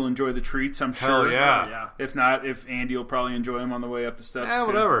 dogs will enjoy the treats, I'm Hell sure. yeah. Yeah. If not, if Andy will probably enjoy them on the way up the steps. Yeah, too.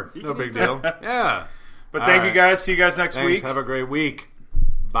 whatever. No big deal. Yeah. But All thank you right. guys. See you guys next Thanks. week. Have a great week.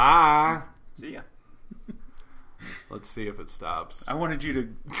 Bye. See ya. Let's see if it stops. I wanted you to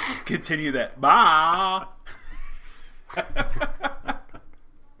continue that. Bye.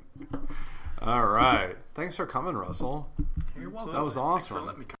 All right. Thanks for coming, Russell. You're welcome. That was Thanks for awesome.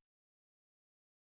 letting me come.